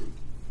with people.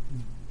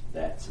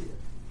 That's it.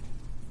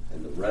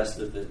 And the rest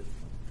of it,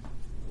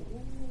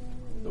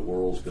 the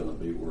world's going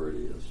to be where it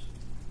is.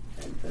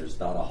 And there's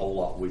not a whole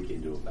lot we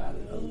can do about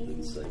it other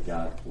than say,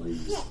 God,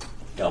 please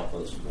help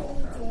us walk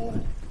our way.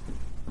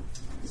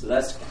 So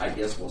that's, I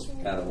guess, what's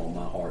kind of on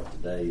my heart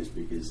today, is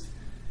because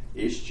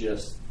it's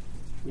just,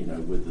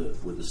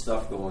 with the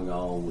stuff going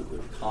on with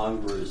the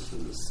Congress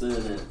and the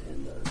Senate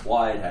and the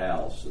White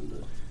House and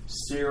the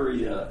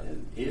Syria,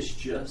 and it's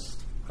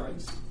just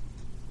crazy.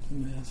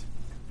 Yes.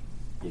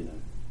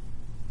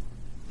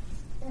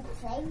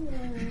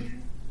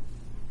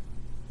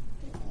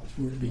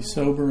 We're to be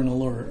sober and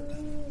alert.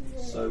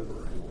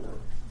 Sober and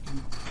alert.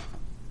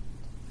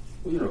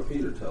 Well,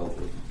 Peter tells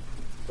us,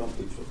 don't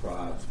be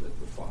surprised that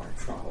the fire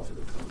trials that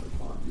are coming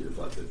upon you. It's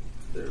like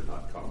they're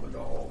not coming to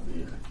all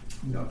men.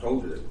 I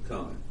told you they were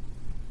coming,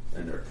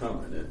 and they're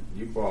coming. And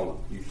you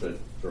said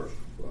verse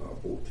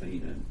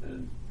 14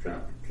 in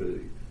chapter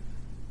 2.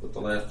 But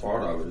the last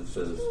part of it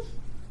says,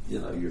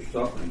 your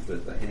sufferings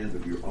at the hands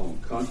of your own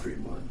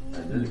countrymen.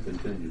 And then it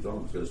continues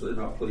on. It says, they're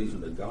not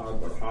pleasing to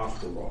God, but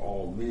hostile to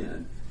all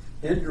men,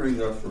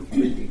 hindering us from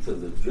speaking to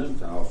the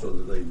Gentiles so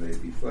that they may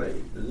be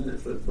saved. And then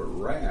it says, but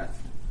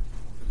wrath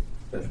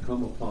has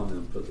come upon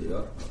them to the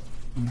utmost.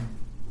 Mm-hmm.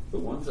 The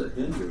ones that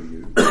hinder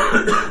you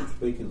from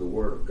speaking the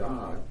word of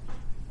God,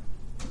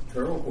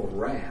 terrible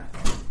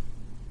wrath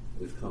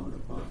is coming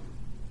upon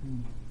you.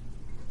 Mm-hmm.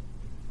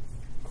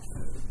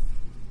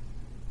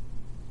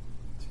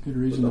 Good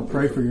reason to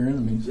pray for your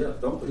enemies. Yeah,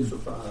 don't be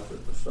surprised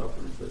at the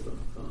sufferings that are going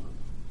to come.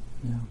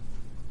 Yeah.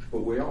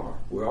 But we are.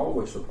 We're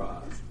always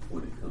surprised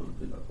when it comes.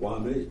 Why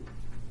me?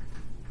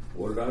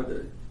 What did I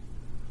do?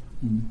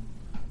 Mm-hmm.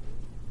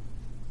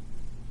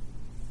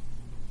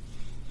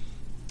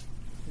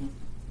 Yeah.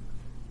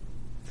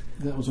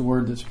 That was a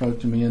word that spoke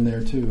to me in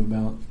there too,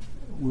 about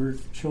we're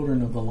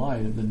children of the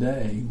light of the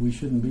day. We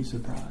shouldn't be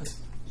surprised,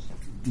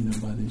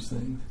 by these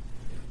things.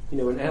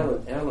 And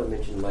Alan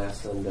mentioned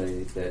last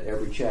Sunday that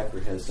every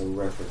chapter has some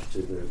reference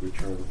to the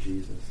return of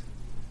Jesus.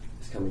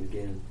 He's coming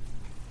again.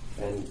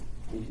 And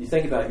you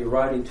think about it, you're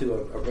writing to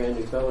a brand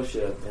new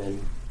fellowship,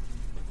 and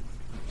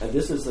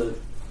this is a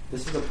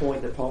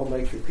point that Paul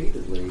makes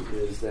repeatedly,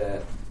 is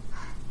that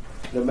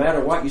no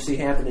matter what you see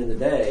happen in the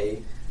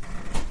day,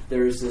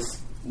 there's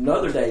this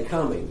another day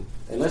coming,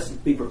 and let's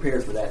be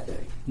prepared for that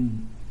day.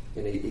 Mm-hmm.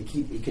 And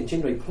he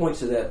continually points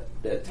to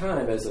that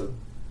time as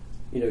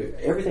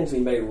everything's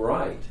being made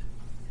right.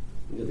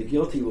 The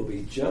guilty will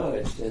be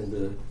judged,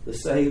 and the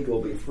saved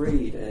will be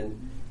freed.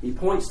 And he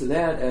points to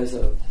that as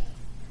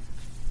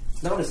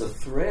not as a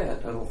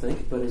threat, I don't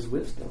think, but as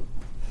wisdom.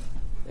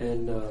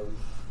 And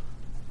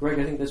Greg,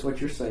 I think that's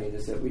what you're saying,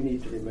 is that we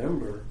need to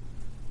remember,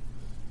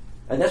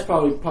 and that's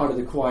probably part of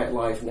the quiet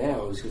life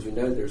now, is because we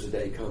know there's a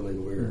day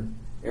coming where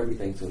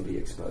everything's going to be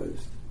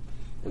exposed,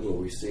 and we'll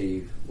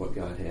receive what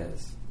God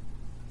has.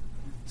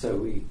 So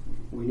we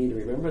need to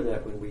remember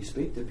that when we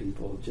speak to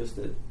people, just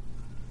that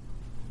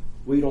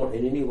we don't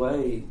in any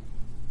way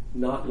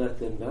not let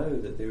them know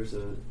that there's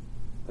a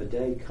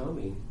day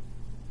coming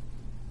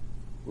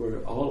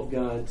where all of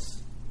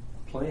God's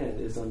plan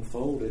is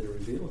unfolded and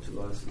revealed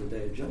to us in the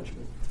day of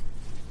judgment.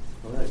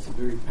 Well, that's a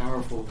very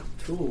powerful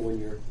tool when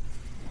you're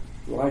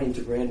writing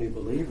to brand new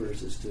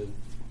believers, is to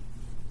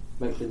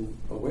make them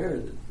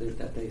aware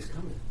that day is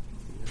coming.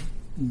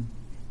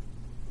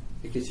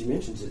 Because he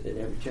mentions it in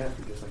every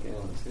chapter, just like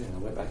Alan said. I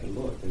went back and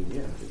looked, and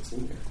yeah, it's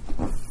in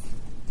there.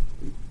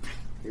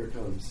 Here it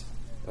comes.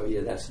 Oh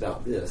yeah, that's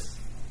about this.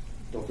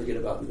 Don't forget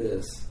about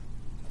this.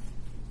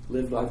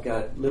 Live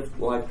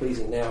life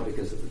pleasing now,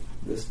 because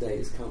this day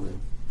is coming.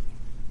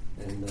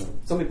 And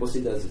some people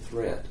see that as a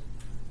threat,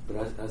 but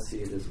I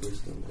see it as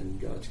wisdom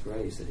and God's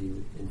grace that He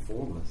would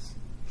inform us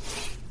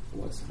of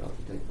what's about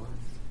to take place.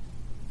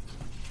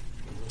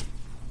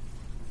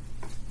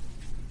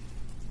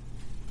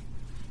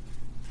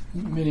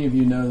 Many of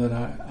you know that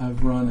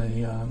I've run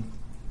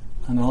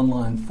an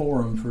online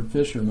forum for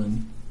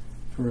fishermen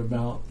for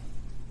about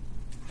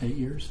 8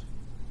 years,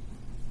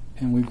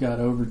 and we've got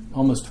over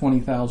almost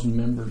 20,000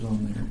 members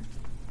on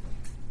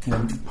there.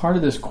 And part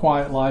of this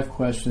quiet life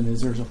question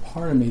is, there's a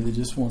part of me that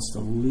just wants to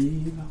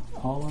leave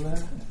all of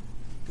that,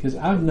 because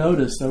I've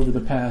noticed over the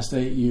past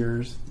 8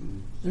 years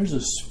there's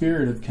a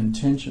spirit of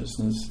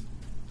contentiousness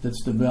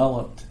that's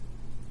developed,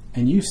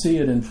 and you see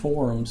it in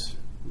forums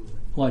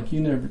like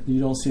you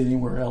don't see it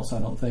anywhere else, I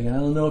don't think. And I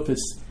don't know if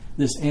it's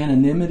this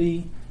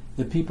anonymity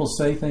that people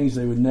say things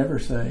they would never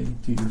say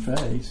to your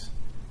face,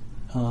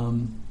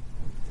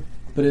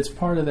 but it's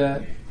part of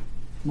that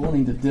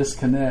wanting to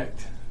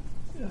disconnect.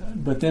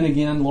 But then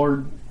again,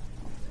 Lord,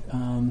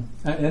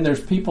 And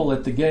there's people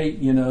at the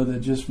gate, that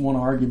just want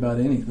to argue about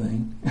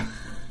anything.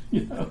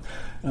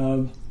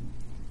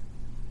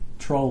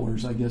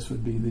 Trollers, I guess,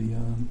 would be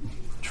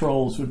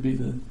trolls would be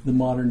the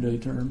modern day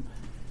term.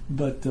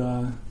 But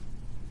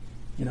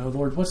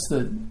Lord,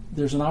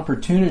 there's an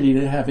opportunity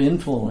to have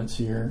influence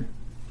here,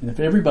 and if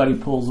everybody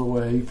pulls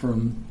away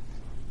from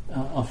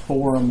a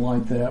forum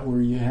like that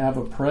where you have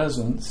a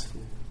presence,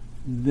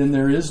 then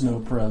there is no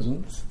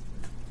presence.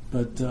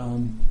 But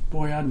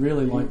boy, I'd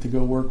really like to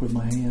go work with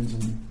my hands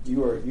and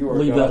you are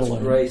leave that God's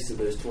alone. grace to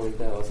those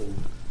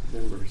 20,000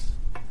 members.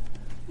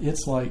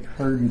 It's like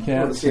herding What a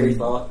cats scary and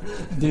thought.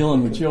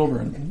 dealing with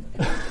children.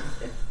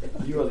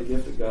 You are the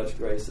gift of God's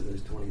grace to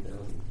those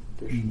 20,000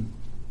 Christians.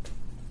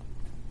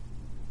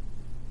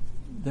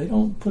 They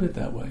don't put it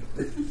that way.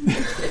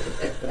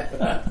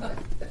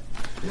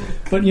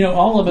 But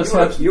all of us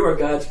have. You are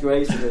God's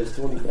grace to those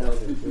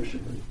 20,000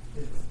 Christians.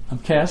 I'm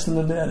casting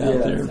the net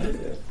out there.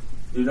 Yeah.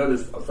 You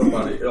notice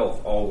somebody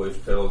else always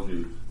tells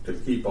you to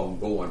keep on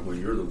going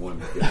when you're the one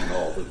that's getting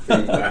all the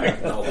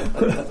feedback and all the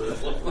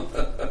criticism.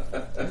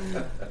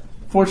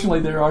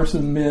 Fortunately, there are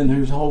some men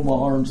who hold my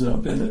arms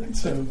up in it.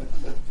 So,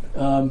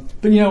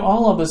 but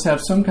all of us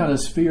have some kind of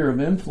sphere of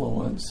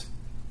influence,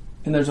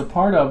 and there's a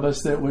part of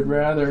us that would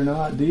rather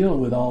not deal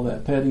with all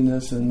that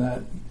pettiness and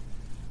that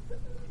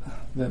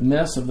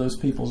mess of those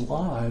people's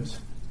lives.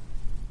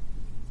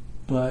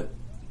 But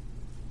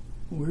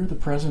we're the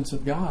presence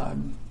of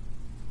God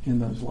in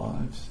those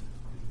lives.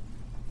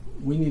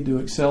 We need to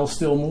excel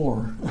still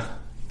more.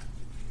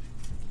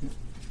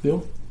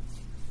 Bill,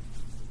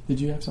 did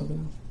you have something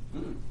else?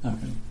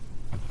 Okay.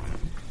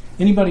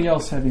 Anybody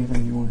else have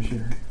anything you want to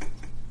share?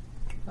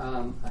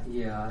 I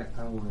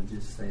want to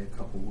just say a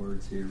couple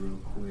words here real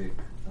quick.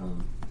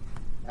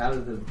 Out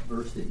of the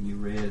verse that you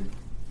read,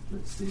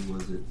 let's see,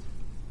 was it?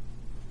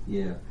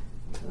 Yeah,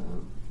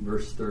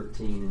 verse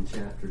 13 in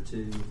chapter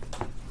 2.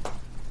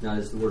 Not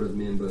as the word of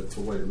men, but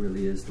for what it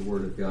really is, the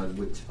word of God,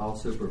 which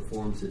also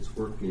performs its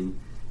work in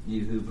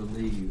you who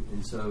believe.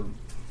 And so,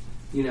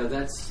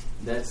 that's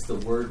the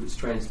word which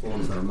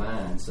transforms our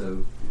mind.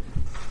 So,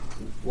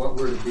 what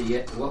we're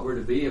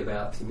to be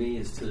about, to me,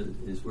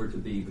 is we're to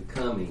be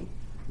becoming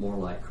more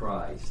like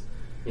Christ.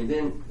 And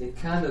then it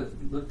kind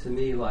of looked to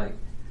me like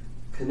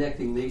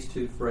connecting these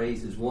two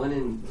phrases. One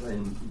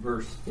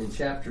in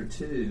chapter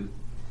 2,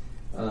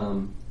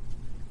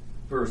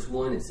 verse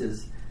 1, it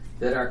says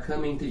that our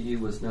coming to you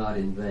was not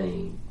in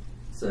vain.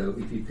 So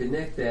if you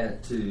connect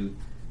that to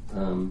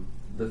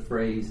the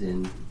phrase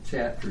in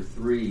chapter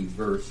 3,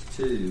 verse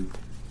 2,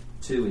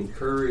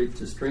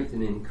 to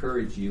strengthen and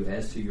encourage you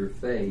as to your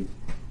faith,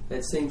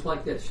 that seems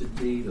like that should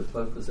be the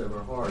focus of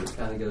our heart. It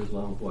kind of goes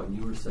along with what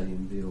you were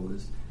saying, Bill,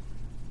 is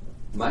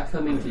my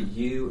coming to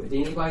you,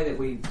 anybody that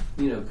we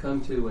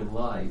come to in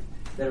life,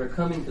 that our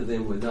coming to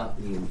them would not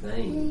be in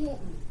vain.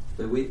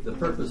 The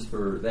purpose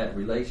for that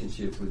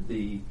relationship would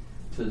be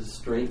to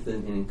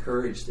strengthen and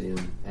encourage them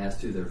as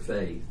to their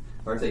faith,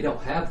 or if they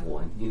don't have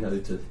one,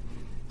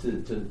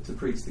 to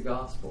preach the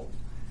gospel.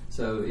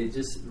 So it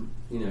just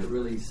it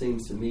really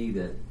seems to me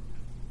that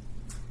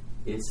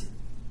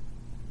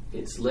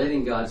it's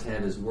letting God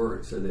have His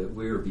work so that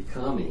we're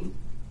becoming,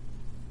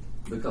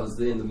 because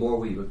then the more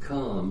we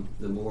become,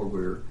 the more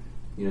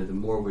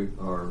we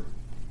are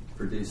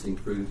producing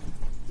fruit,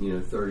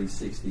 30,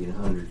 60, and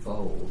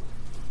 100-fold.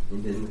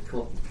 And then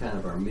kind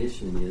of our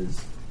mission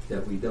is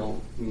that we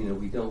don't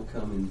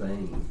come in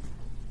vain,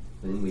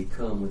 and we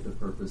come with the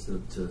purpose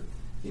of to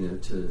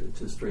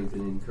strengthen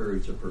and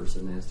encourage a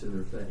person as to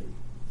their faith.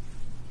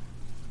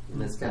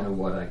 And that's kind of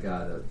what I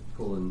got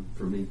pulling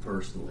for me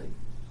personally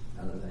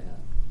out of that.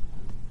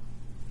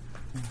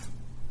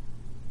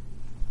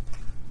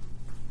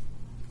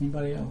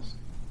 Anybody else?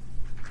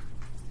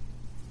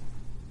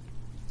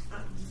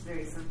 Just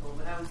very simple,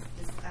 but I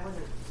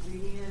wasn't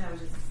reading it, I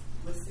was just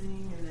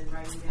listening and then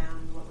writing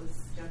down what was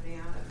jumping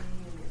out at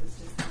me, and it was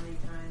just how many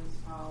times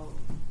Paul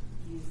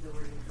used the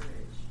word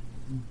encourage,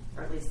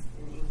 or at least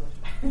in English.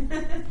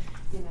 That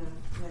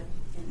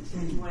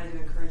he wanted to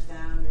encourage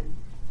them, and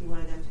he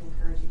wanted them to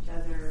encourage each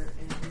other,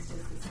 and it's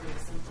just this very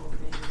simple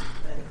thing.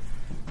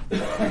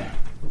 But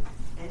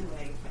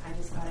anyway, I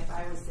just thought if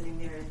I was sitting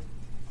there in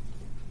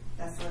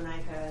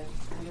Thessalonica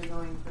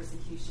undergoing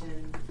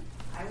persecution,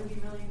 I would be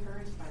really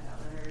encouraged by that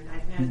letter. And I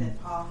know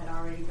that Paul had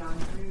already gone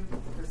through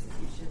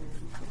persecution,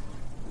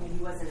 and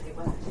it wasn't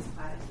just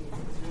platitudes. It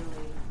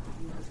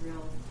was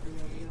real.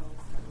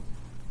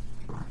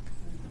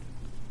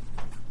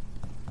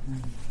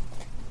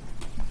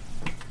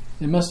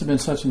 It must have been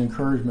such an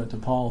encouragement to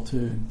Paul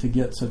to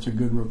get such a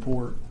good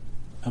report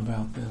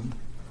about them.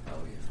 Oh,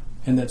 yeah.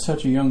 And that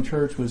such a young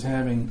church was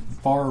having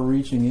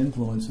far-reaching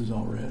influences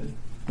already.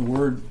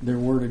 Their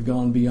word had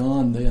gone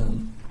beyond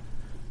them.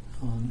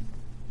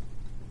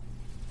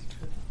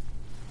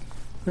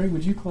 Greg,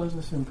 would you close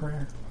us in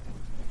prayer?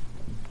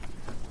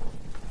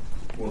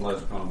 One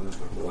last comment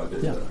before I do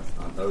that.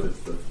 I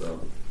noticed that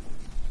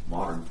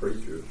modern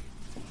preachers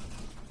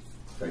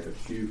take a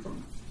cue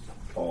from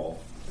Paul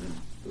in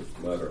this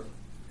letter,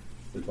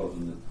 because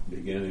in the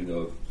beginning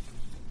of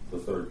the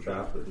 3rd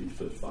chapter, he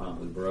says,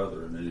 finally,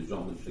 brother, and then he's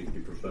only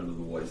 60% of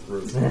the way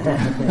through.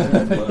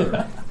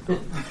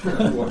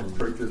 That's what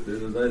preachers do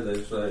today.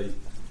 They say,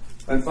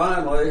 and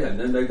finally, and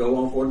then they go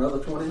on for another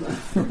 20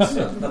 minutes.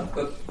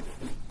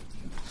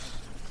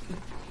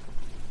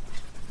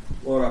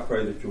 Lord, I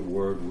pray that your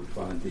word would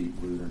find deep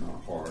root in our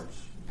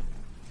hearts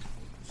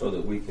so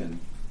that we can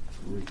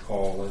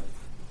recall it,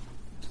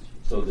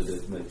 so that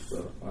it makes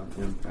an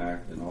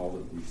impact in all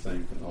that we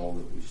think and all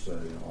that we say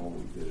and all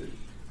we do.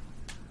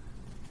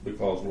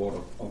 Because, Lord,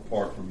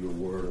 apart from your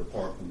word,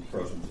 apart from the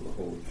presence of the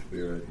Holy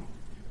Spirit,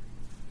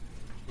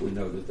 we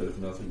know that there's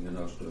nothing in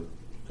us to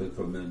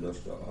commend us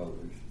to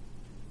others.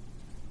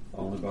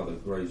 Only by the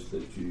grace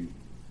that you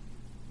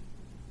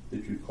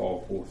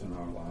call forth in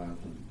our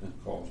lives and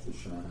cause to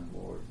shine,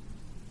 Lord,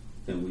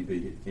 can we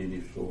be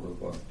any sort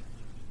of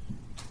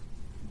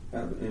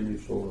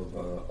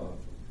a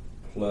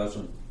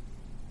pleasant,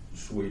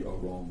 sweet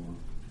aroma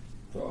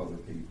to other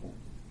people.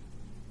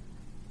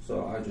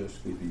 So I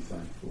just give you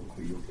thanks, Lord,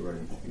 for your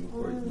grace, your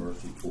great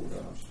mercy toward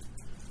us.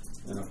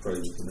 And I pray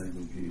that the name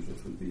of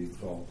Jesus would be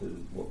exalted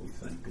in what we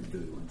think and do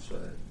and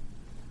say.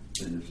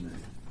 In his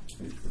name.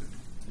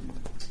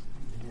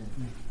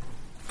 Amen.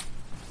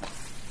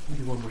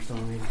 Do one more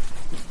song, maybe.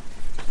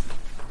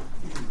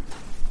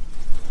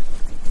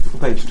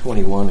 Page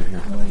 21 of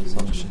your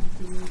selection.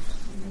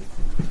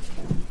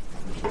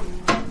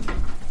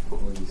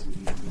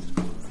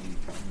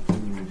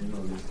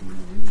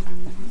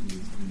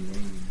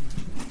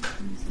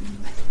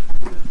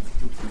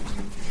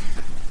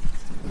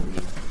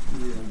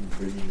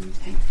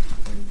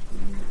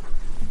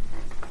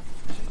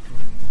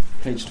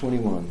 Page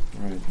 21,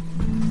 right.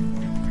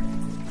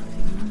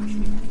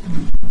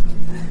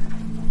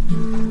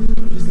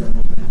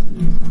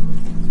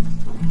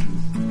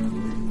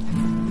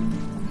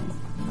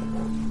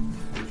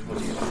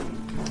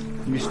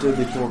 You stood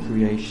before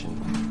creation.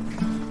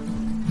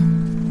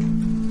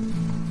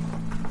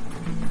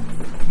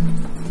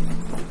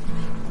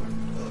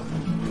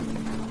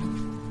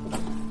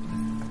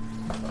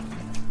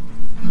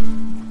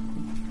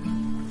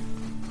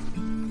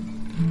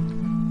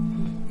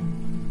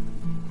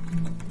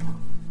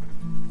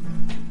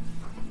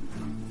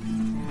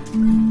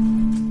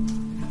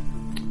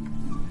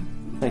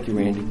 Thank you,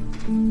 Randy.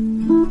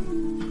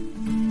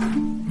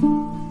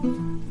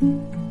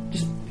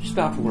 Just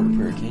bow for a word of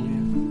prayer, can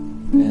you?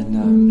 And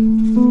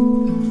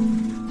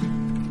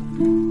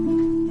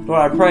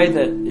Lord, I pray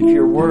that if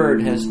your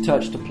word has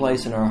touched a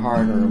place in our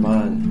heart or our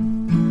mind,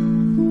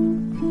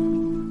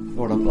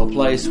 Lord, a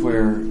place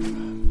where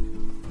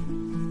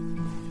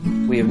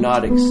we have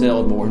not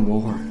excelled more and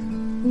more,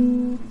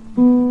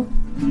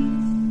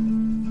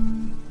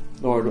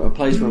 Lord, a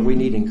place where we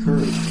need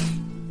encouragement.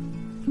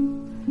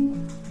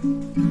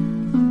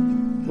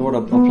 Lord,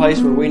 a place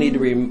where we need to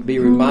be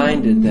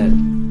reminded that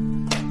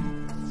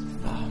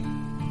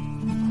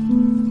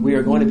we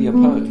are going to be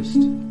opposed.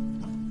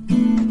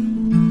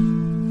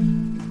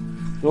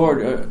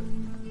 Lord, a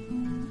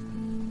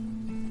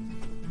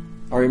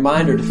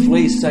reminder to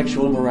flee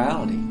sexual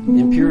immorality,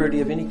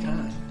 impurity of any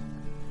kind.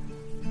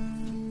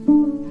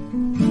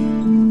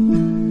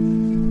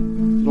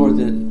 Lord,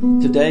 that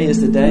today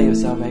is the day of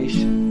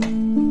salvation.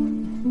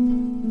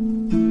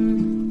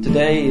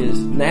 Today is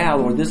now,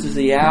 Lord, this is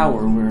the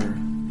hour where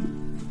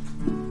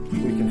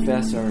we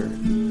confess our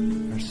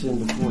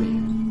sin before you.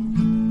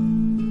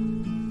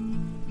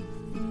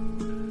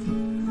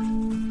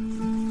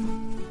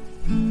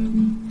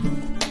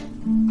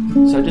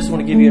 So I just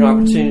want to give you an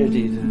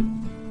opportunity to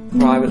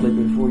privately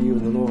before you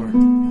and the Lord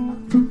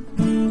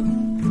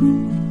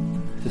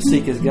to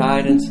seek His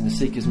guidance and to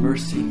seek His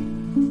mercy,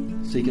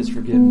 seek His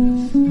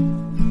forgiveness,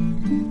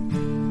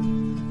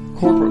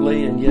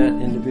 corporately and yet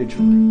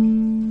individually.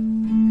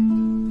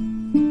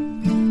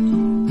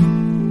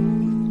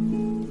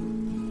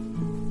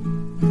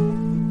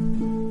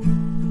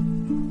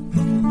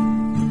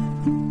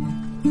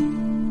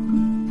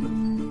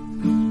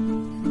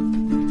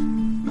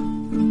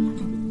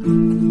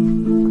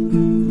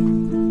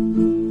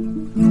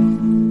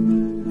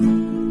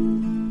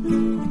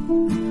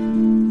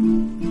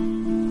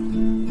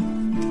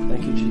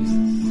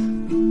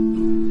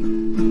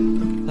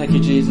 Thank you,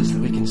 Jesus, that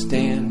we can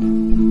stand.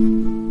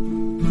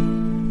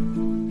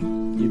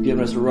 You've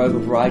given us a robe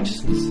of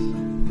righteousness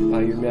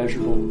by your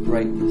measurable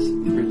greatness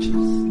and riches.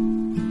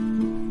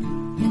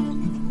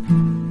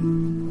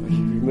 Lord,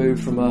 you've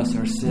removed from us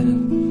our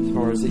sin as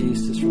far as the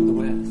east is from the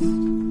west.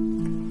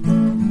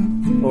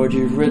 Lord,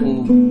 you've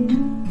written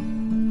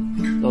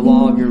the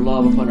law of your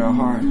love upon our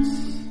hearts.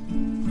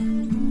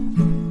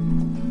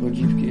 Lord,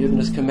 you've given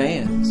us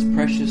commands,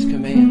 precious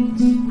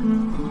commands.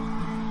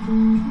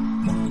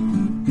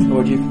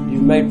 Lord, you've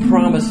made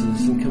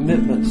promises and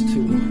commitments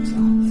towards us.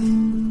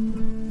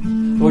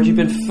 Lord, you've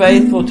been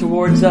faithful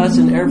towards us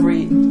in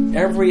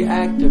every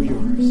act of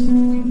yours.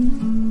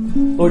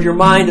 Lord, your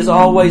mind is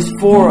always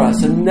for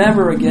us and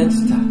never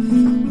against us.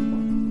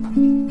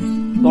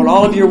 Lord,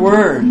 all of your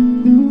word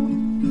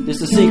is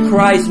to see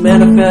Christ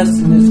manifest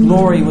in His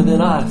glory within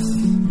us.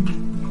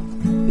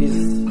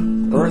 These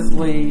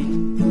earthly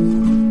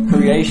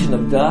creation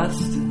of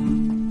dust,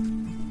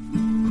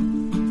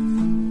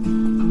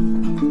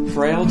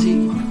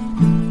 frailty.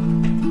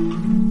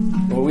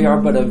 Lord, we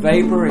are but a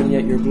vapor, and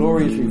yet your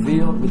glory is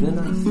revealed within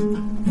us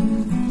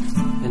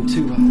and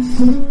to us.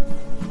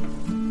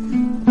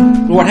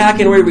 Lord, how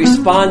can we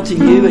respond to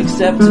you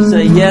except to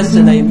say yes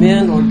and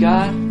amen, Lord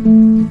God?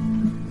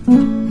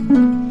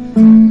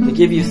 To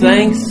give you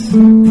thanks.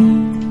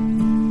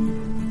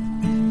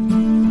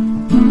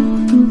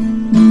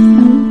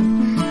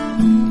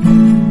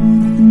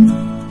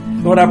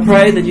 Lord, I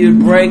pray that you would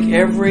break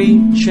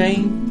every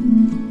chain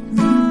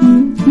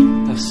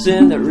of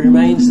sin that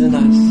remains in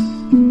us.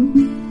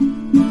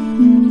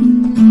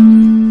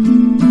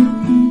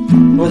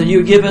 Lord, that you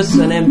would give us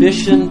an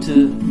ambition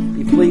to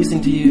be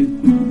pleasing to you.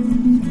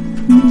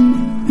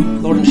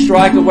 Lord, and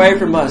strike away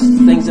from us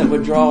the things that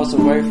would draw us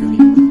away from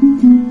you.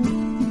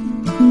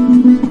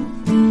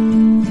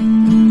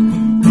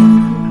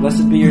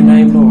 Blessed be your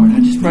name, Lord. I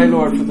just pray,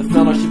 Lord, for the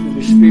fellowship of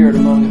your Spirit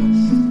among us.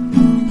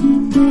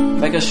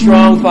 Make us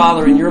strong,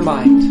 Father, in your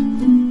might.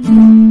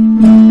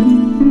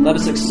 Let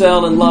us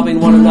excel in loving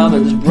one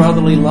another, this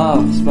brotherly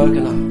love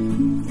spoken of.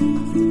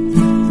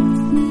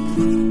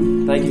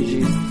 Thank you,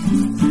 Jesus.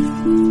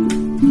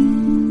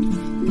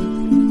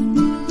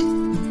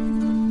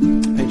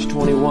 Page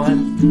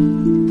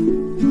 21.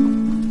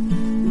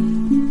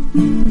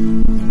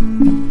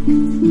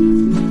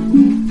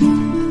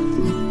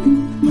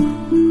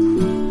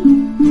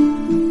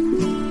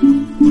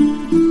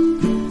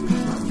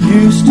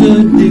 You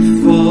stood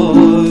before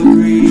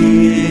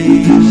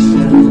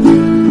creation,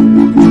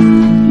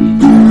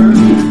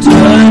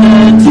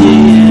 eternity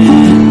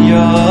in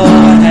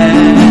your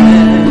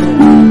hand.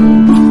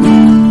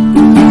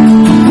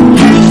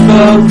 You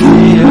spoke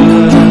the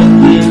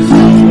earth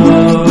into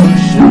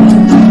motion,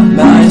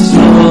 my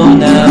soul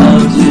now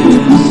to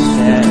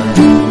stand.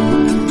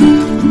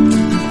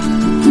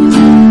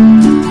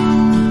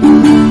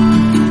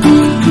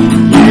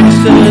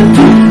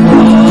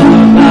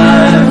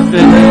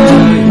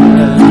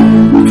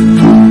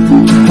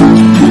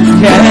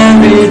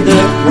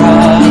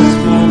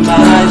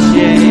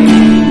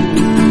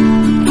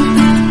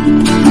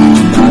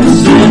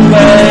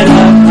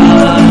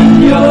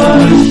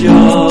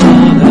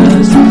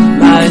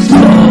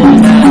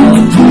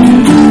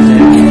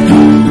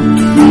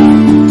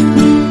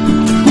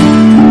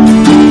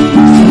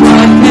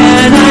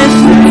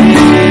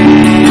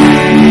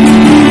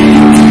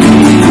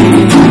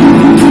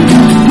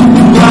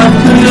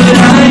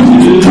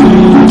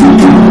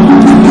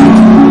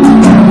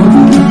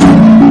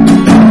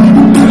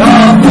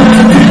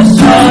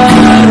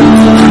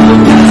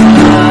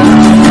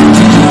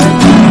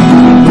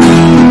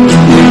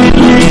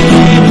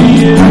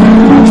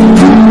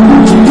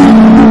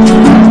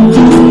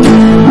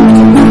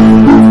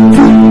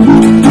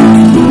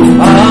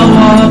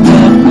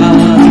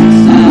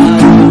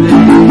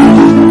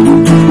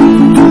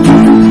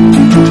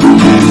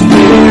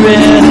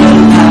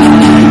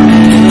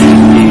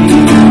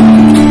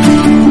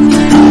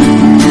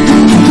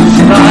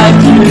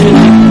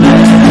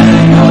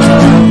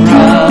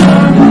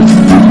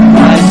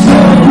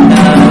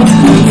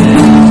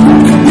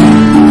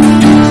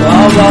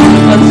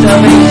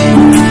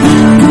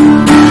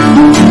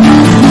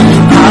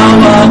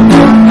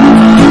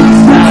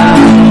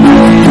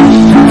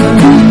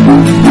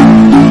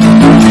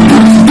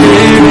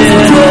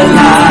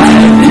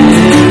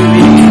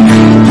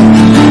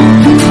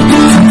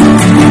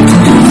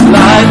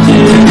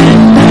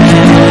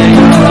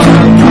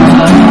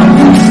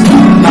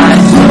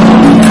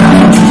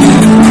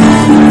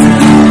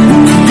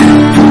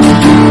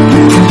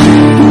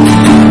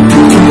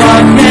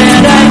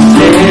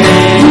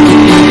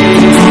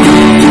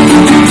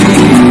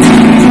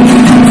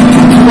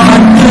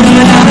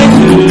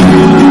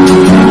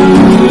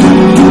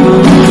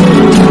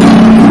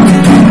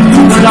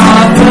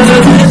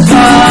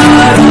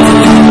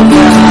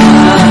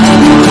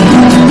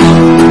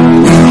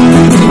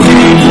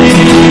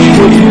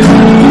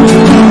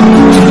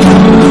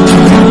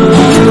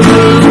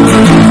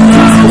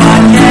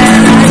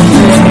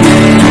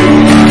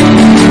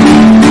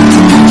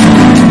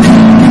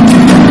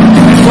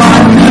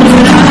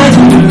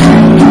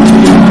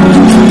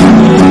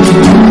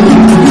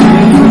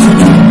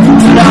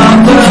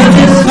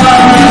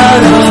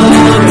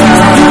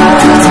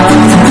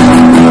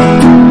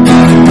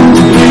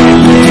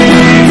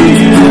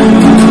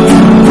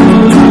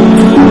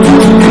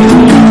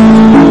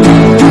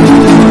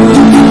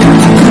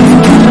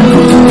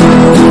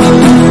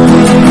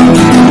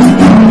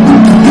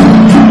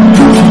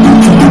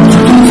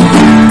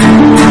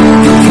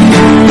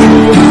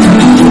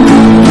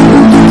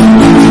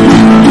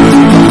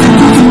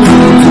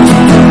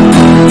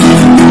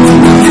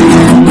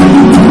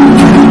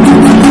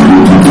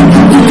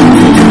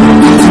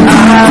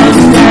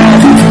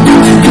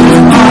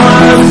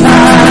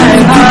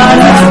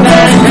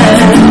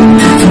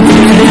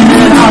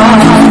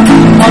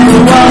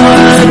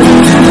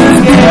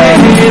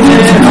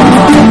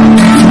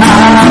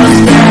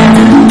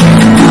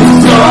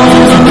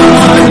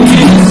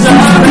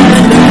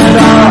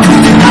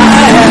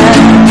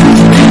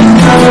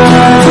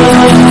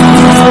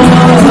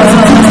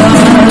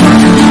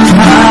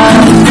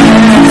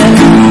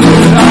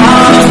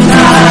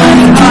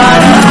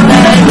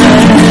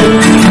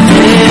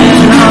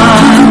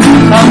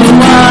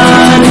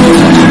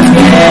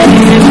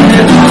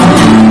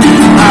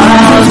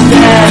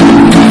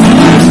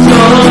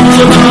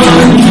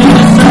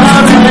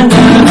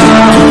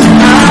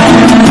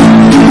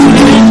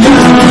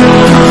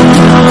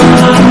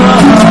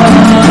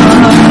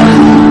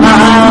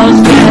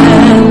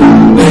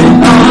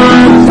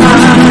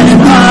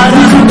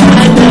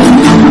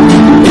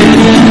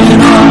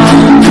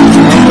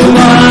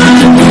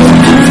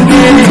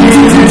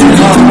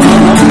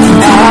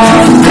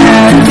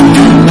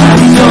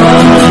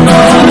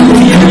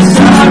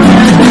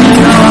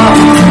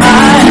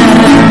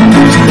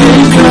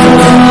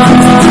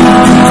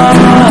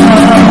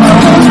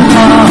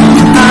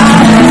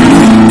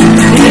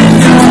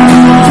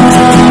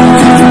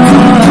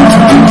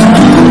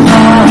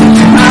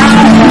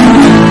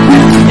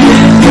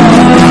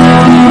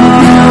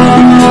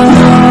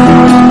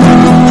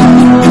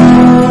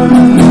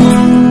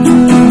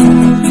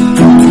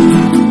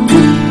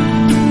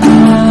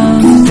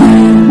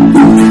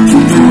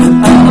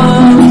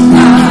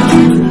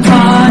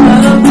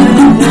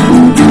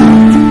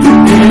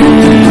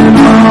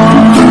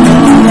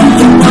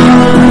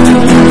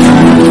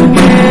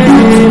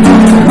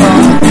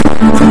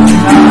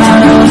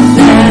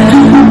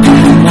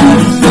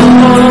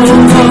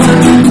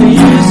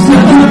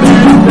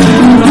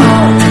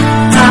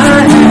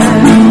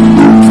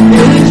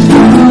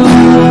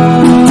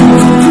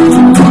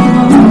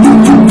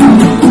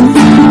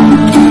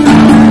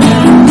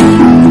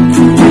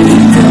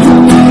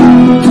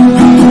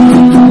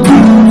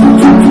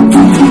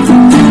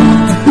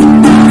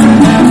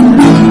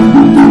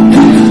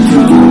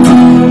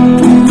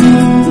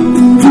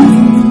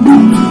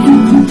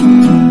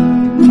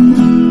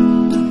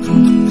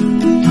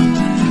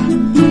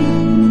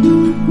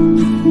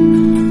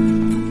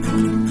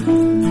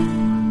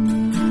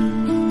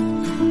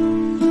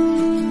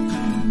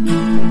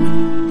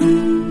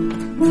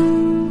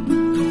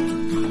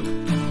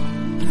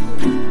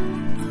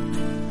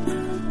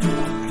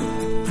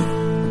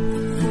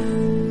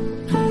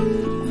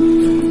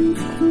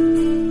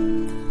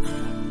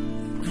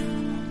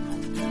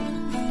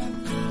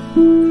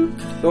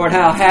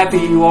 how happy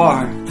you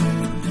are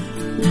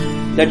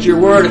that your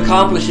word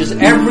accomplishes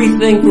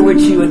everything for which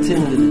you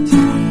intended it.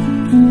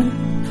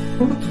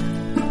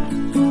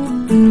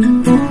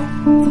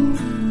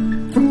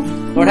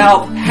 Lord,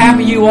 how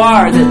happy you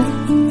are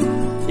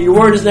that your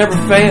word has never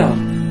failed.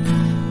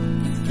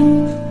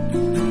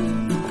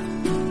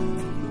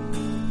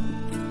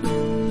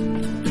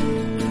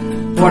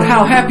 Lord,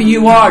 how happy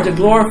you are to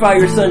glorify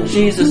your Son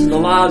Jesus in the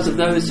lives of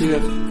those who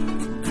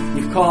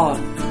you've called,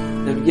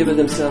 that have given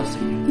themselves to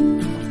you.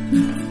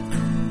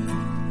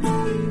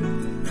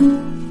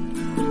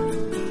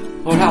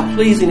 Lord, how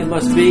pleasing it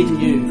must be to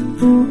you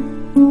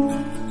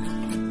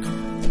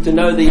to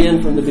know the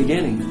end from the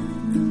beginning.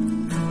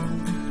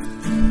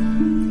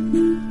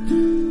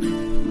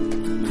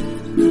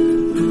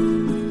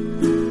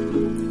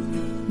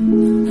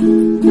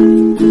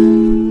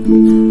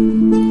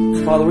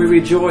 Father, we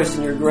rejoice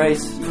in your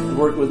grace at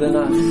work within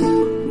us.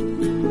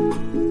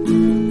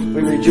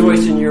 We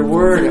rejoice in your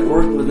word at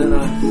work within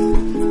us.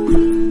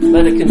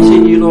 Let it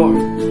continue,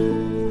 Lord.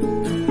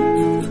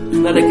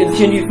 Let it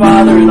continue,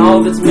 Father, in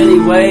all of its many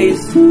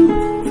ways.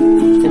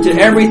 Into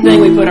everything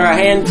we put our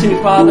hand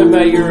to, Father,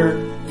 may your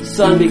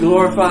Son be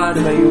glorified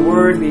and may your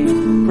word be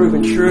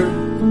proven true.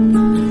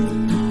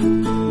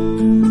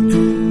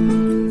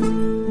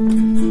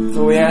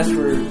 So we ask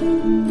for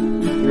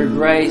your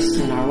grace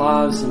in our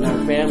lives and our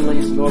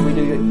families. Lord, we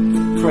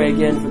do pray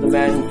again for the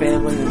Madden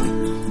family.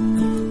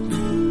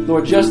 And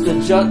Lord, just the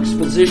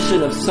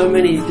juxtaposition of so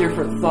many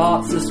different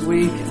thoughts this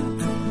week.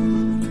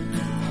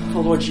 Oh,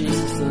 Lord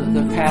Jesus,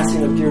 the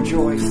passing of dear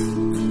Joyce.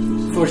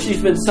 Lord,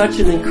 she's been such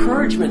an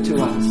encouragement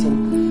to us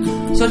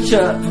and such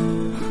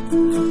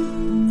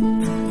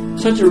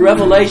a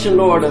revelation,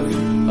 Lord,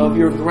 of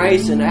your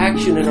grace and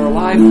action in her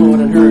life,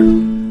 Lord, and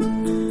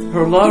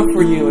her love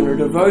for you and her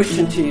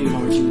devotion to you,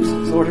 Lord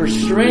Jesus. Lord, her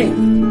strength.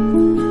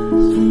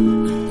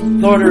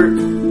 Lord,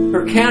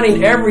 her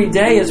counting every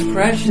day as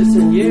precious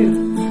in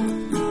you.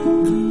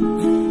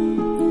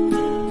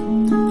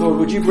 Lord,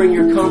 would you bring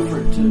your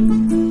comfort to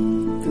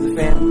the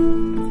family?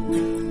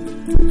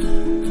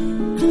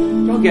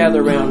 Y'all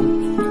gather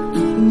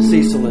around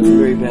Cecil and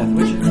Mary Beth,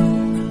 would you?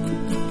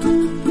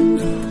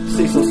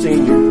 Cecil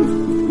Sr.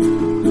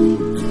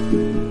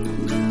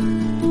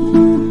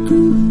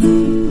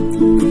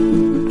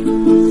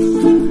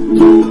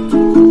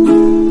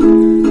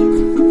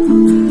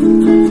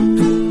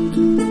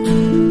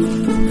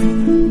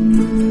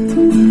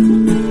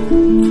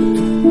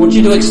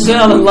 To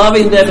excel in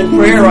loving them in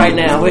prayer right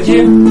now, would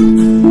you?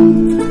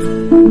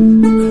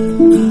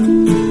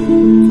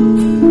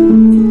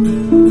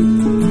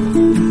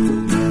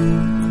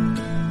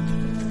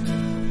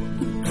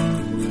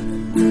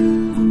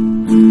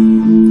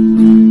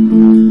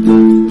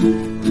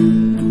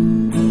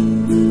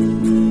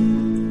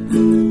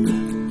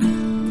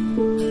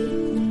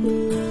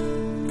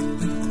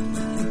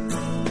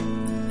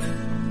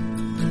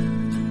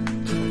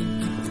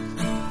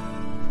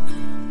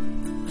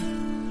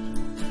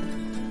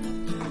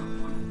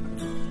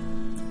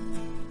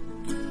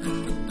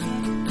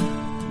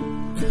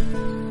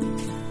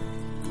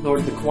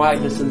 Lord, the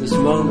quietness in this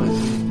moment.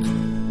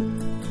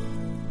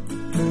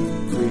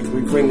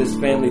 We bring this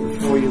family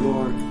before you,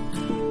 Lord.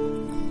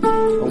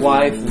 A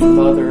wife and a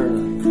mother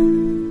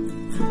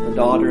and a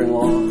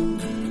daughter-in-law.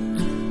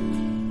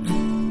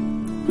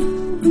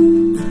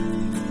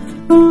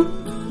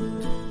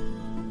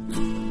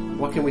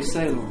 What can we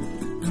say, Lord?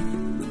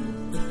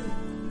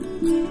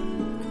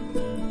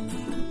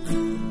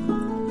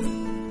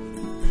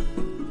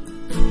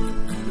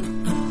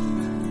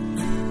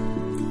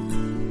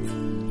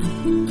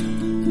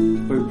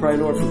 We pray,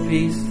 Lord, for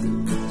peace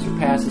that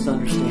surpasses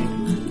understanding.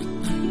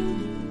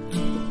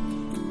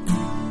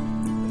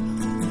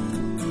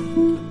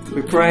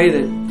 We pray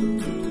that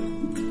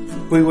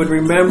we would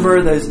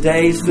remember those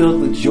days filled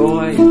with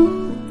joy,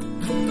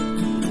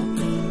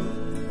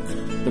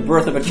 the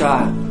birth of a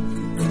child,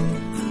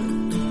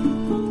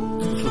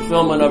 the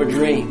fulfillment of a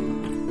dream,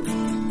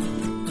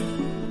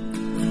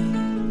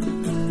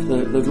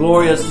 the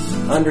glorious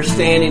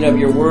understanding of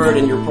your word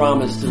and your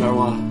promise in our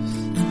lives.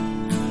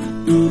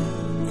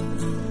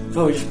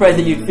 Lord, we just pray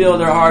that you fill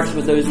their hearts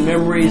with those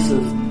memories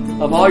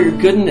of all your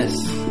goodness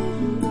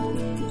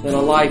and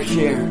a life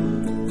shared,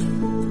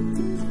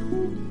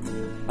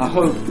 a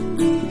hope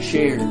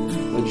shared,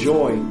 a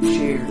joy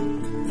shared.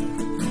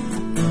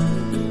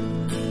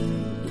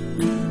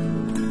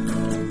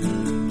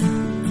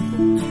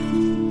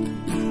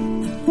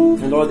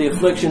 And Lord, the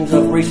afflictions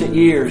of recent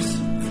years,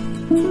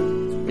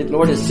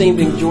 Lord, it seemed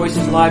in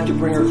Joyce's life to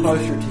bring her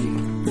closer to you.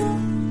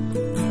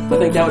 I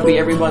think that would be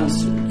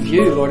everyone's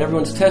view, Lord,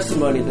 everyone's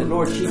testimony, that,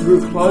 Lord, she grew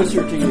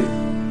closer to you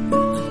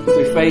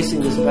through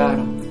facing this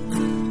battle.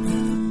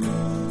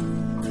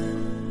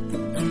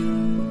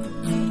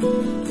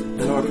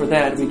 And Lord, for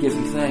that, we give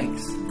you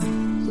thanks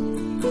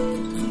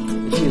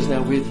that she is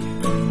now with you.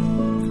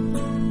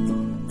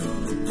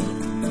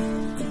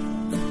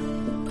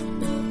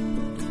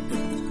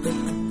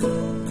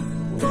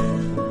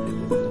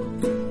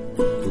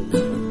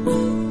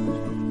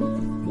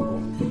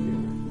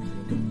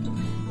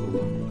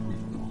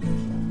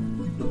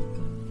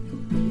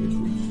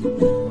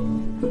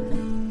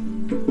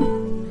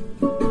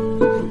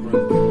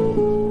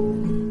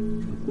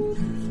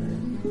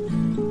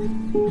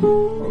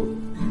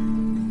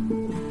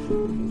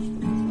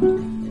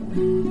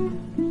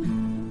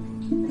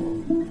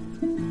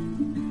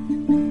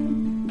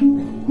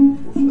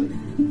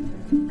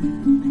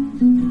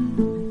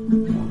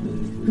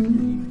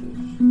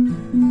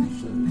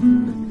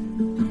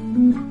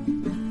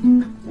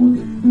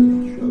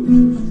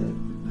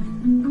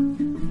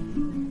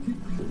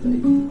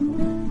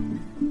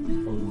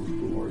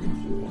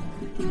 glorious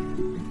light.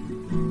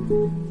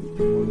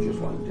 Well, just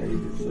like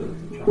David said,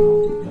 the child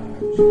that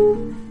dies,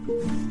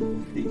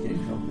 he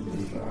can't come to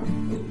me, but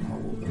I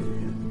will bury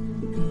him.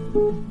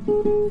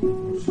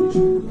 We'll see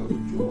some of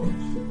those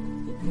joys,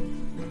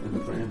 and the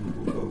family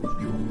will go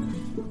joyous,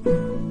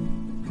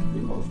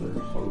 because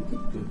there's hope,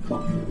 good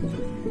comfort in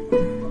you.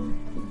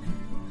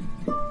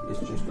 It's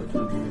just a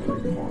temporary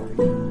party,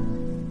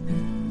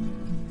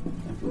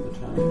 and for the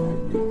time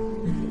right now,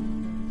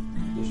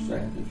 the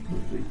sadness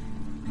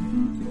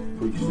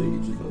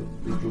precedes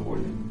the joy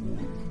and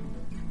warmth.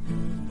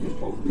 Just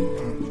hold it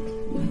close.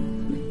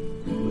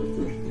 Lift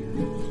their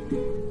spirits.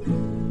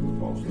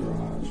 Cause their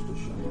eyes to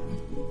shine.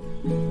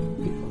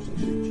 Because they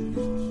see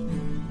Jesus.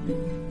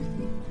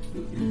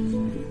 With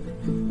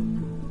you,